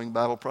without knowing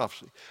Bible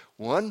prophecy.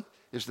 One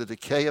is the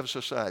decay of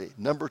society.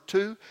 Number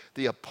two,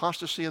 the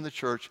apostasy in the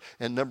church.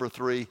 And number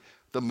three,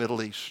 the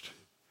Middle East.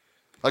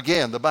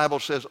 Again, the Bible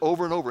says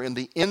over and over, in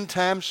the end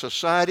times,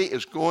 society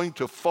is going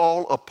to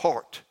fall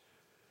apart.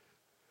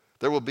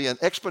 There will be an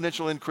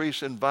exponential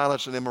increase in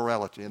violence and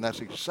immorality, and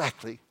that's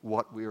exactly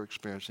what we are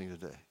experiencing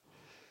today.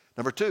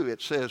 Number two,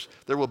 it says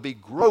there will be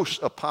gross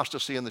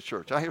apostasy in the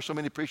church. I hear so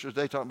many preachers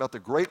today talking about the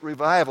great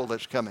revival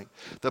that's coming.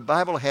 The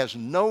Bible has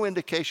no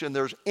indication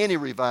there's any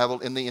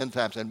revival in the end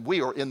times, and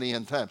we are in the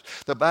end times.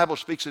 The Bible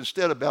speaks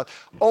instead about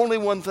only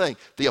one thing.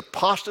 The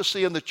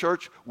apostasy in the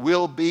church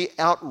will be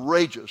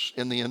outrageous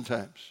in the end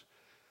times.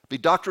 Be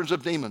doctrines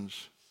of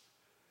demons.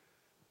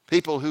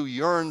 People who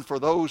yearn for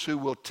those who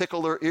will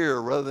tickle their ear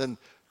rather than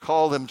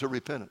call them to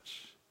repentance.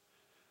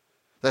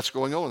 That's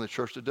going on in the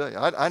church today.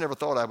 I never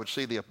thought I would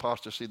see the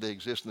apostasy that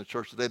exists in the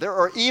church today. There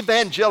are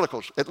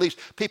evangelicals, at least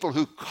people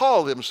who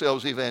call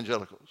themselves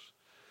evangelicals,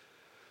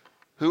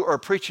 who are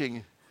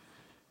preaching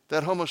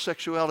that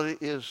homosexuality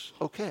is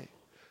okay,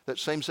 that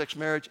same-sex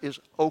marriage is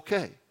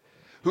okay,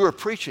 who are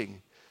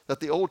preaching that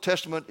the Old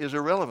Testament is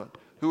irrelevant,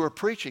 who are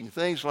preaching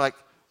things like,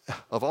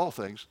 of all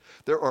things,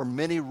 there are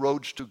many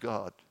roads to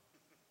God,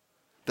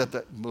 that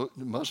the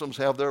Muslims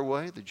have their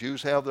way, the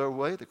Jews have their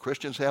way, the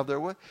Christians have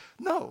their way.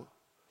 No.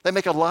 They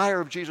make a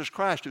liar of Jesus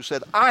Christ, who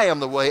said, I am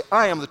the way,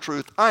 I am the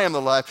truth, I am the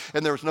life,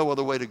 and there is no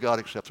other way to God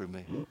except through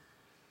me.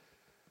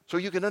 So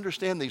you can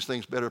understand these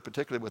things better,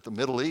 particularly with the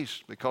Middle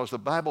East, because the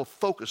Bible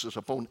focuses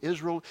upon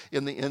Israel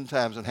in the end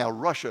times and how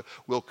Russia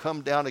will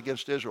come down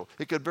against Israel.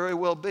 It could very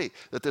well be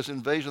that this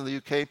invasion of the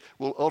UK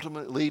will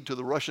ultimately lead to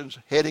the Russians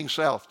heading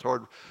south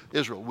toward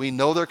Israel. We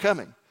know they're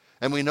coming,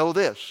 and we know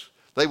this.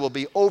 They will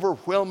be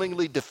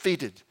overwhelmingly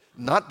defeated,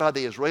 not by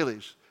the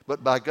Israelis,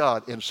 but by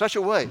God in such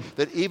a way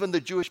that even the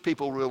Jewish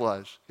people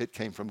realize it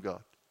came from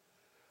God.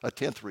 A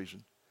 10th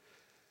reason.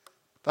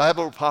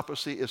 Bible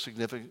prophecy is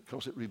significant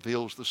because it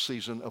reveals the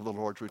season of the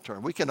Lord's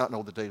return. We cannot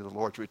know the date of the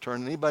Lord's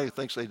return. Anybody who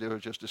thinks they do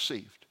is just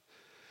deceived.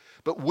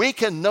 But we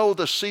can know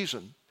the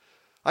season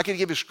I can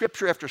give you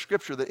scripture after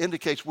scripture that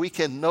indicates we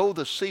can know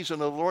the season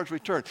of the Lord's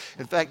return.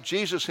 In fact,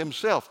 Jesus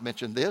himself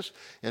mentioned this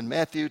in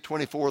Matthew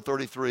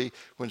 24:33,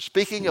 when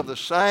speaking of the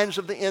signs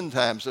of the end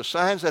times, the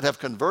signs that have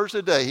converged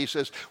today. He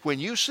says, when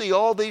you see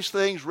all these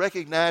things,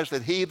 recognize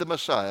that he, the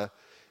Messiah,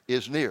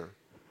 is near,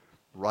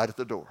 right at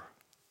the door.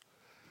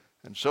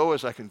 And so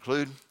as I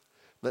conclude,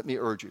 let me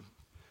urge you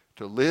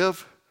to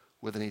live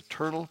with an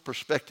eternal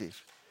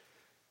perspective.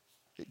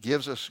 It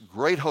gives us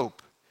great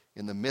hope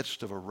in the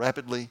midst of a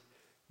rapidly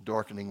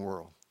darkening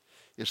world.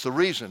 It's the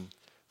reason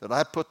that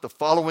I put the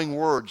following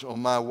words on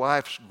my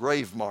wife's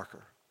grave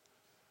marker.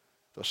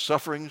 The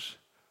sufferings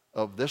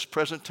of this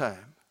present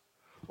time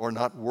are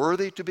not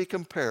worthy to be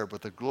compared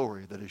with the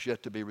glory that is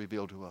yet to be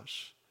revealed to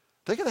us.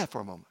 Think of that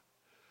for a moment.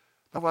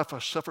 My wife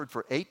has suffered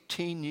for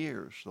 18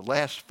 years. The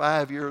last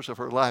 5 years of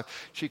her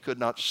life, she could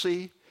not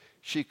see,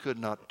 she could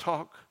not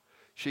talk,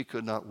 she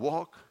could not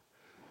walk.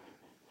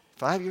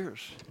 5 years.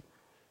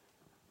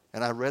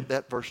 And I read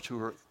that verse to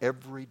her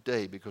every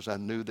day because I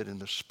knew that in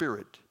the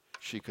Spirit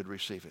she could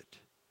receive it.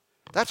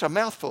 That's a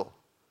mouthful.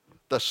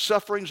 The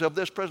sufferings of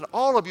this present.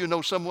 All of you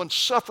know someone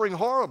suffering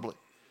horribly.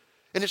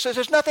 And it says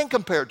it's nothing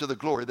compared to the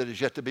glory that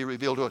is yet to be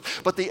revealed to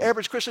us. But the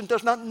average Christian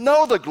does not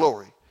know the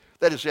glory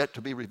that is yet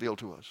to be revealed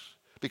to us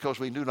because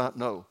we do not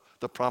know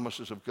the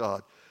promises of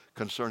God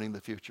concerning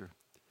the future.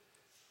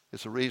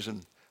 It's the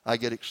reason I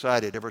get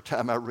excited every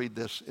time I read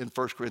this in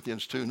 1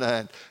 Corinthians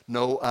 2:9.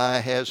 No eye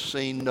has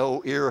seen,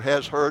 no ear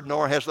has heard,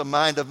 nor has the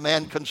mind of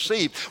man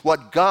conceived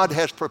what God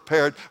has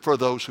prepared for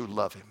those who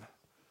love him.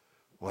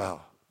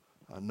 Wow,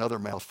 another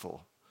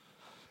mouthful.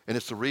 And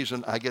it's the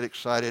reason I get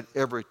excited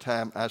every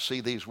time I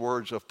see these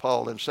words of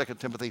Paul in 2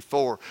 Timothy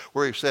 4,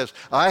 where he says,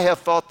 I have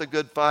fought the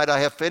good fight, I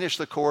have finished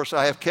the course,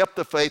 I have kept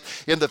the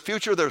faith. In the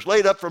future there's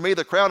laid up for me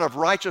the crown of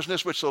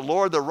righteousness, which the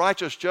Lord, the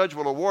righteous judge,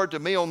 will award to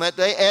me on that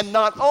day, and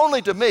not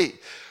only to me,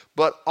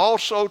 but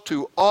also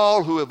to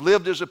all who have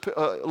loved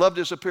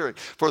his appearing.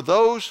 For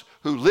those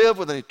who live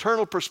with an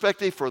eternal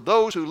perspective, for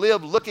those who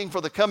live looking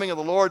for the coming of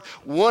the Lord,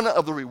 one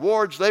of the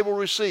rewards they will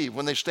receive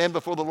when they stand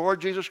before the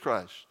Lord Jesus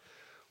Christ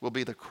will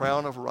be the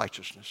crown of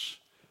righteousness.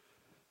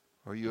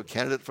 Are you a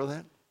candidate for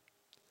that?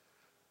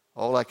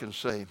 All I can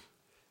say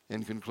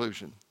in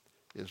conclusion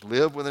is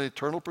live with an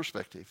eternal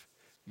perspective,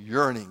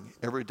 yearning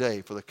every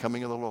day for the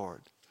coming of the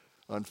Lord.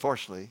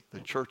 Unfortunately, the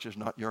church is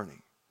not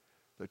yearning.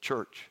 The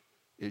church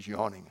is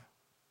yawning.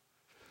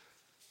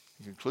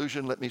 In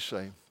conclusion, let me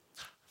say,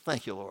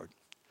 thank you, Lord.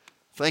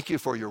 Thank you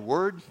for your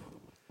word.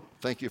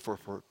 Thank you for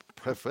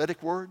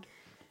prophetic word.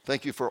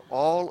 Thank you for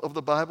all of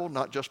the Bible,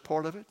 not just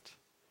part of it.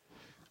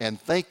 And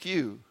thank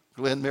you,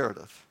 Glenn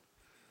Meredith,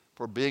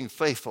 for being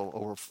faithful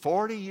over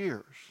 40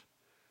 years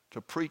to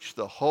preach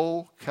the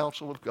whole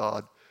counsel of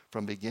God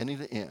from beginning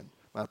to end.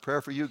 My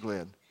prayer for you,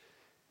 Glenn,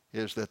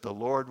 is that the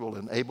Lord will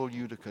enable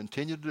you to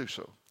continue to do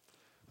so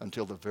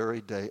until the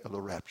very day of the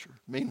rapture.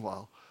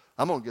 Meanwhile,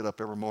 I'm going to get up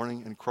every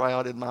morning and cry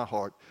out in my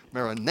heart,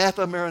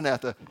 Maranatha,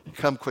 Maranatha,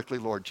 come quickly,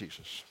 Lord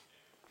Jesus.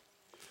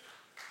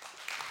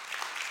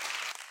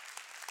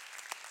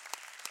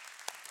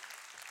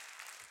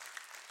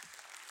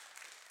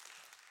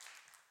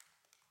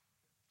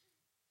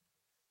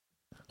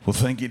 Well,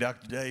 thank you,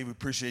 Dr. Dave. We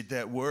appreciate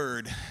that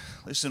word.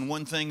 Listen,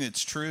 one thing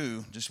that's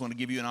true, just want to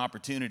give you an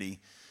opportunity.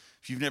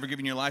 If you've never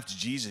given your life to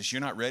Jesus,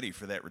 you're not ready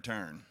for that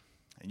return.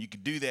 And you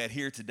could do that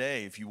here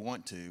today if you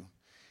want to.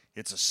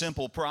 It's a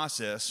simple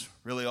process.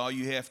 Really, all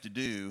you have to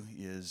do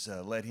is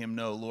let him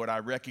know, Lord, I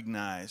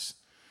recognize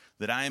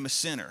that I am a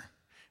sinner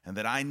and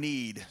that I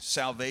need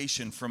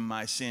salvation from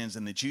my sins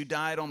and that you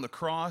died on the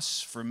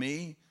cross for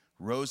me,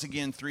 rose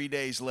again 3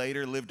 days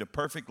later, lived a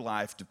perfect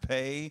life to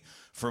pay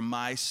for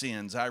my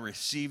sins. I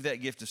receive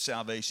that gift of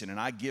salvation, and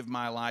I give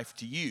my life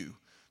to you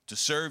to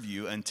serve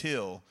you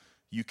until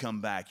you come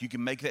back. You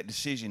can make that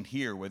decision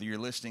here, whether you're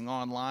listening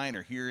online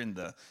or here in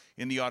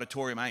the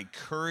auditorium. I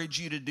encourage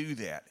you to do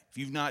that. If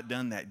you've not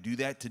done that, do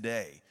that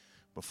today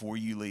before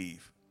you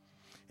leave.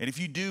 And if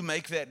you do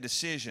make that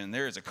decision,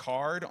 there is a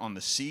card on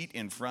the seat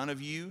in front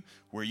of you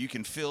where you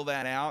can fill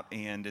that out,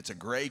 and it's a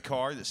gray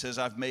card that says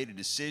I've made a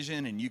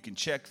decision, and you can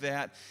check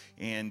that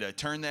and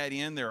turn that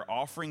in. There are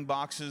offering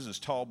boxes, those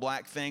tall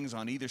black things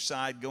on either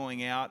side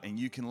going out, and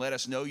you can let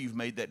us know you've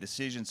made that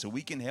decision so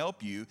we can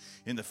help you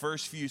in the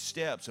first few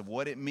steps of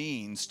what it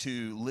means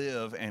to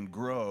live and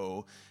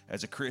grow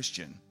as a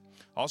Christian.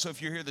 Also,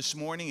 if you're here this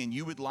morning and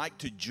you would like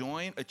to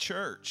join a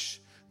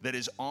church that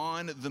is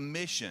on the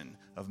mission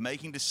of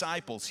making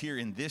disciples here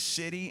in this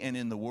city and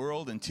in the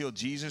world until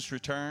Jesus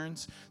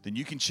returns, then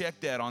you can check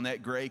that on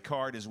that gray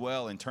card as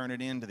well and turn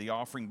it into the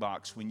offering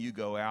box when you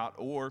go out.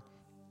 Or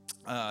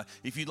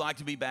if you'd like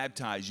to be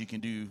baptized, you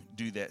can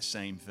do that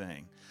same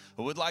thing.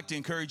 I would like to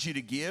encourage you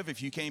to give.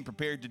 If you came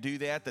prepared to do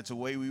that, that's a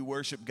way we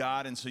worship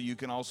God, and so you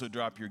can also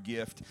drop your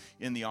gift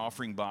in the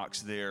offering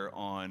box there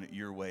on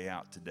your way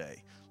out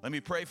today. Let me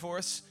pray for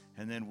us,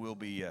 and then we'll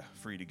be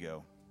free to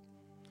go.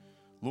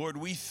 Lord,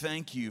 we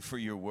thank you for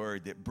your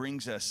word that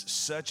brings us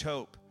such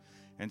hope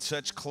and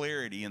such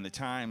clarity in the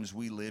times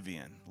we live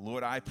in.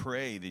 Lord, I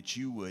pray that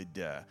you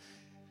would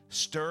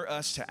stir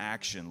us to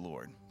action,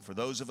 Lord. For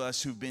those of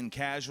us who've been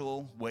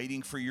casual,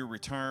 waiting for your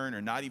return,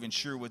 or not even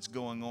sure what's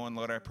going on,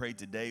 Lord, I pray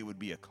today would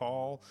be a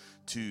call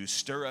to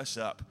stir us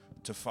up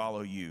to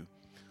follow you.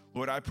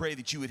 Lord, I pray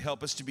that you would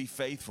help us to be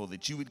faithful,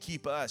 that you would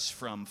keep us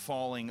from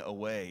falling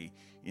away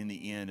in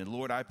the end. And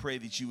Lord, I pray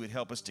that you would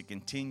help us to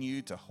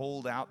continue to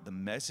hold out the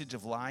message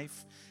of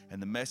life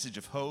and the message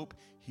of hope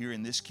here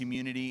in this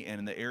community and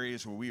in the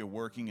areas where we are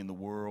working in the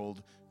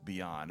world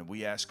beyond. And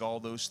we ask all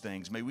those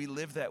things. May we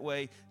live that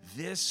way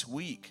this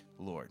week,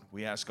 Lord.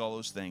 We ask all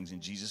those things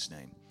in Jesus'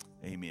 name.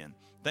 Amen.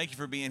 Thank you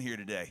for being here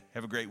today.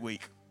 Have a great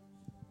week.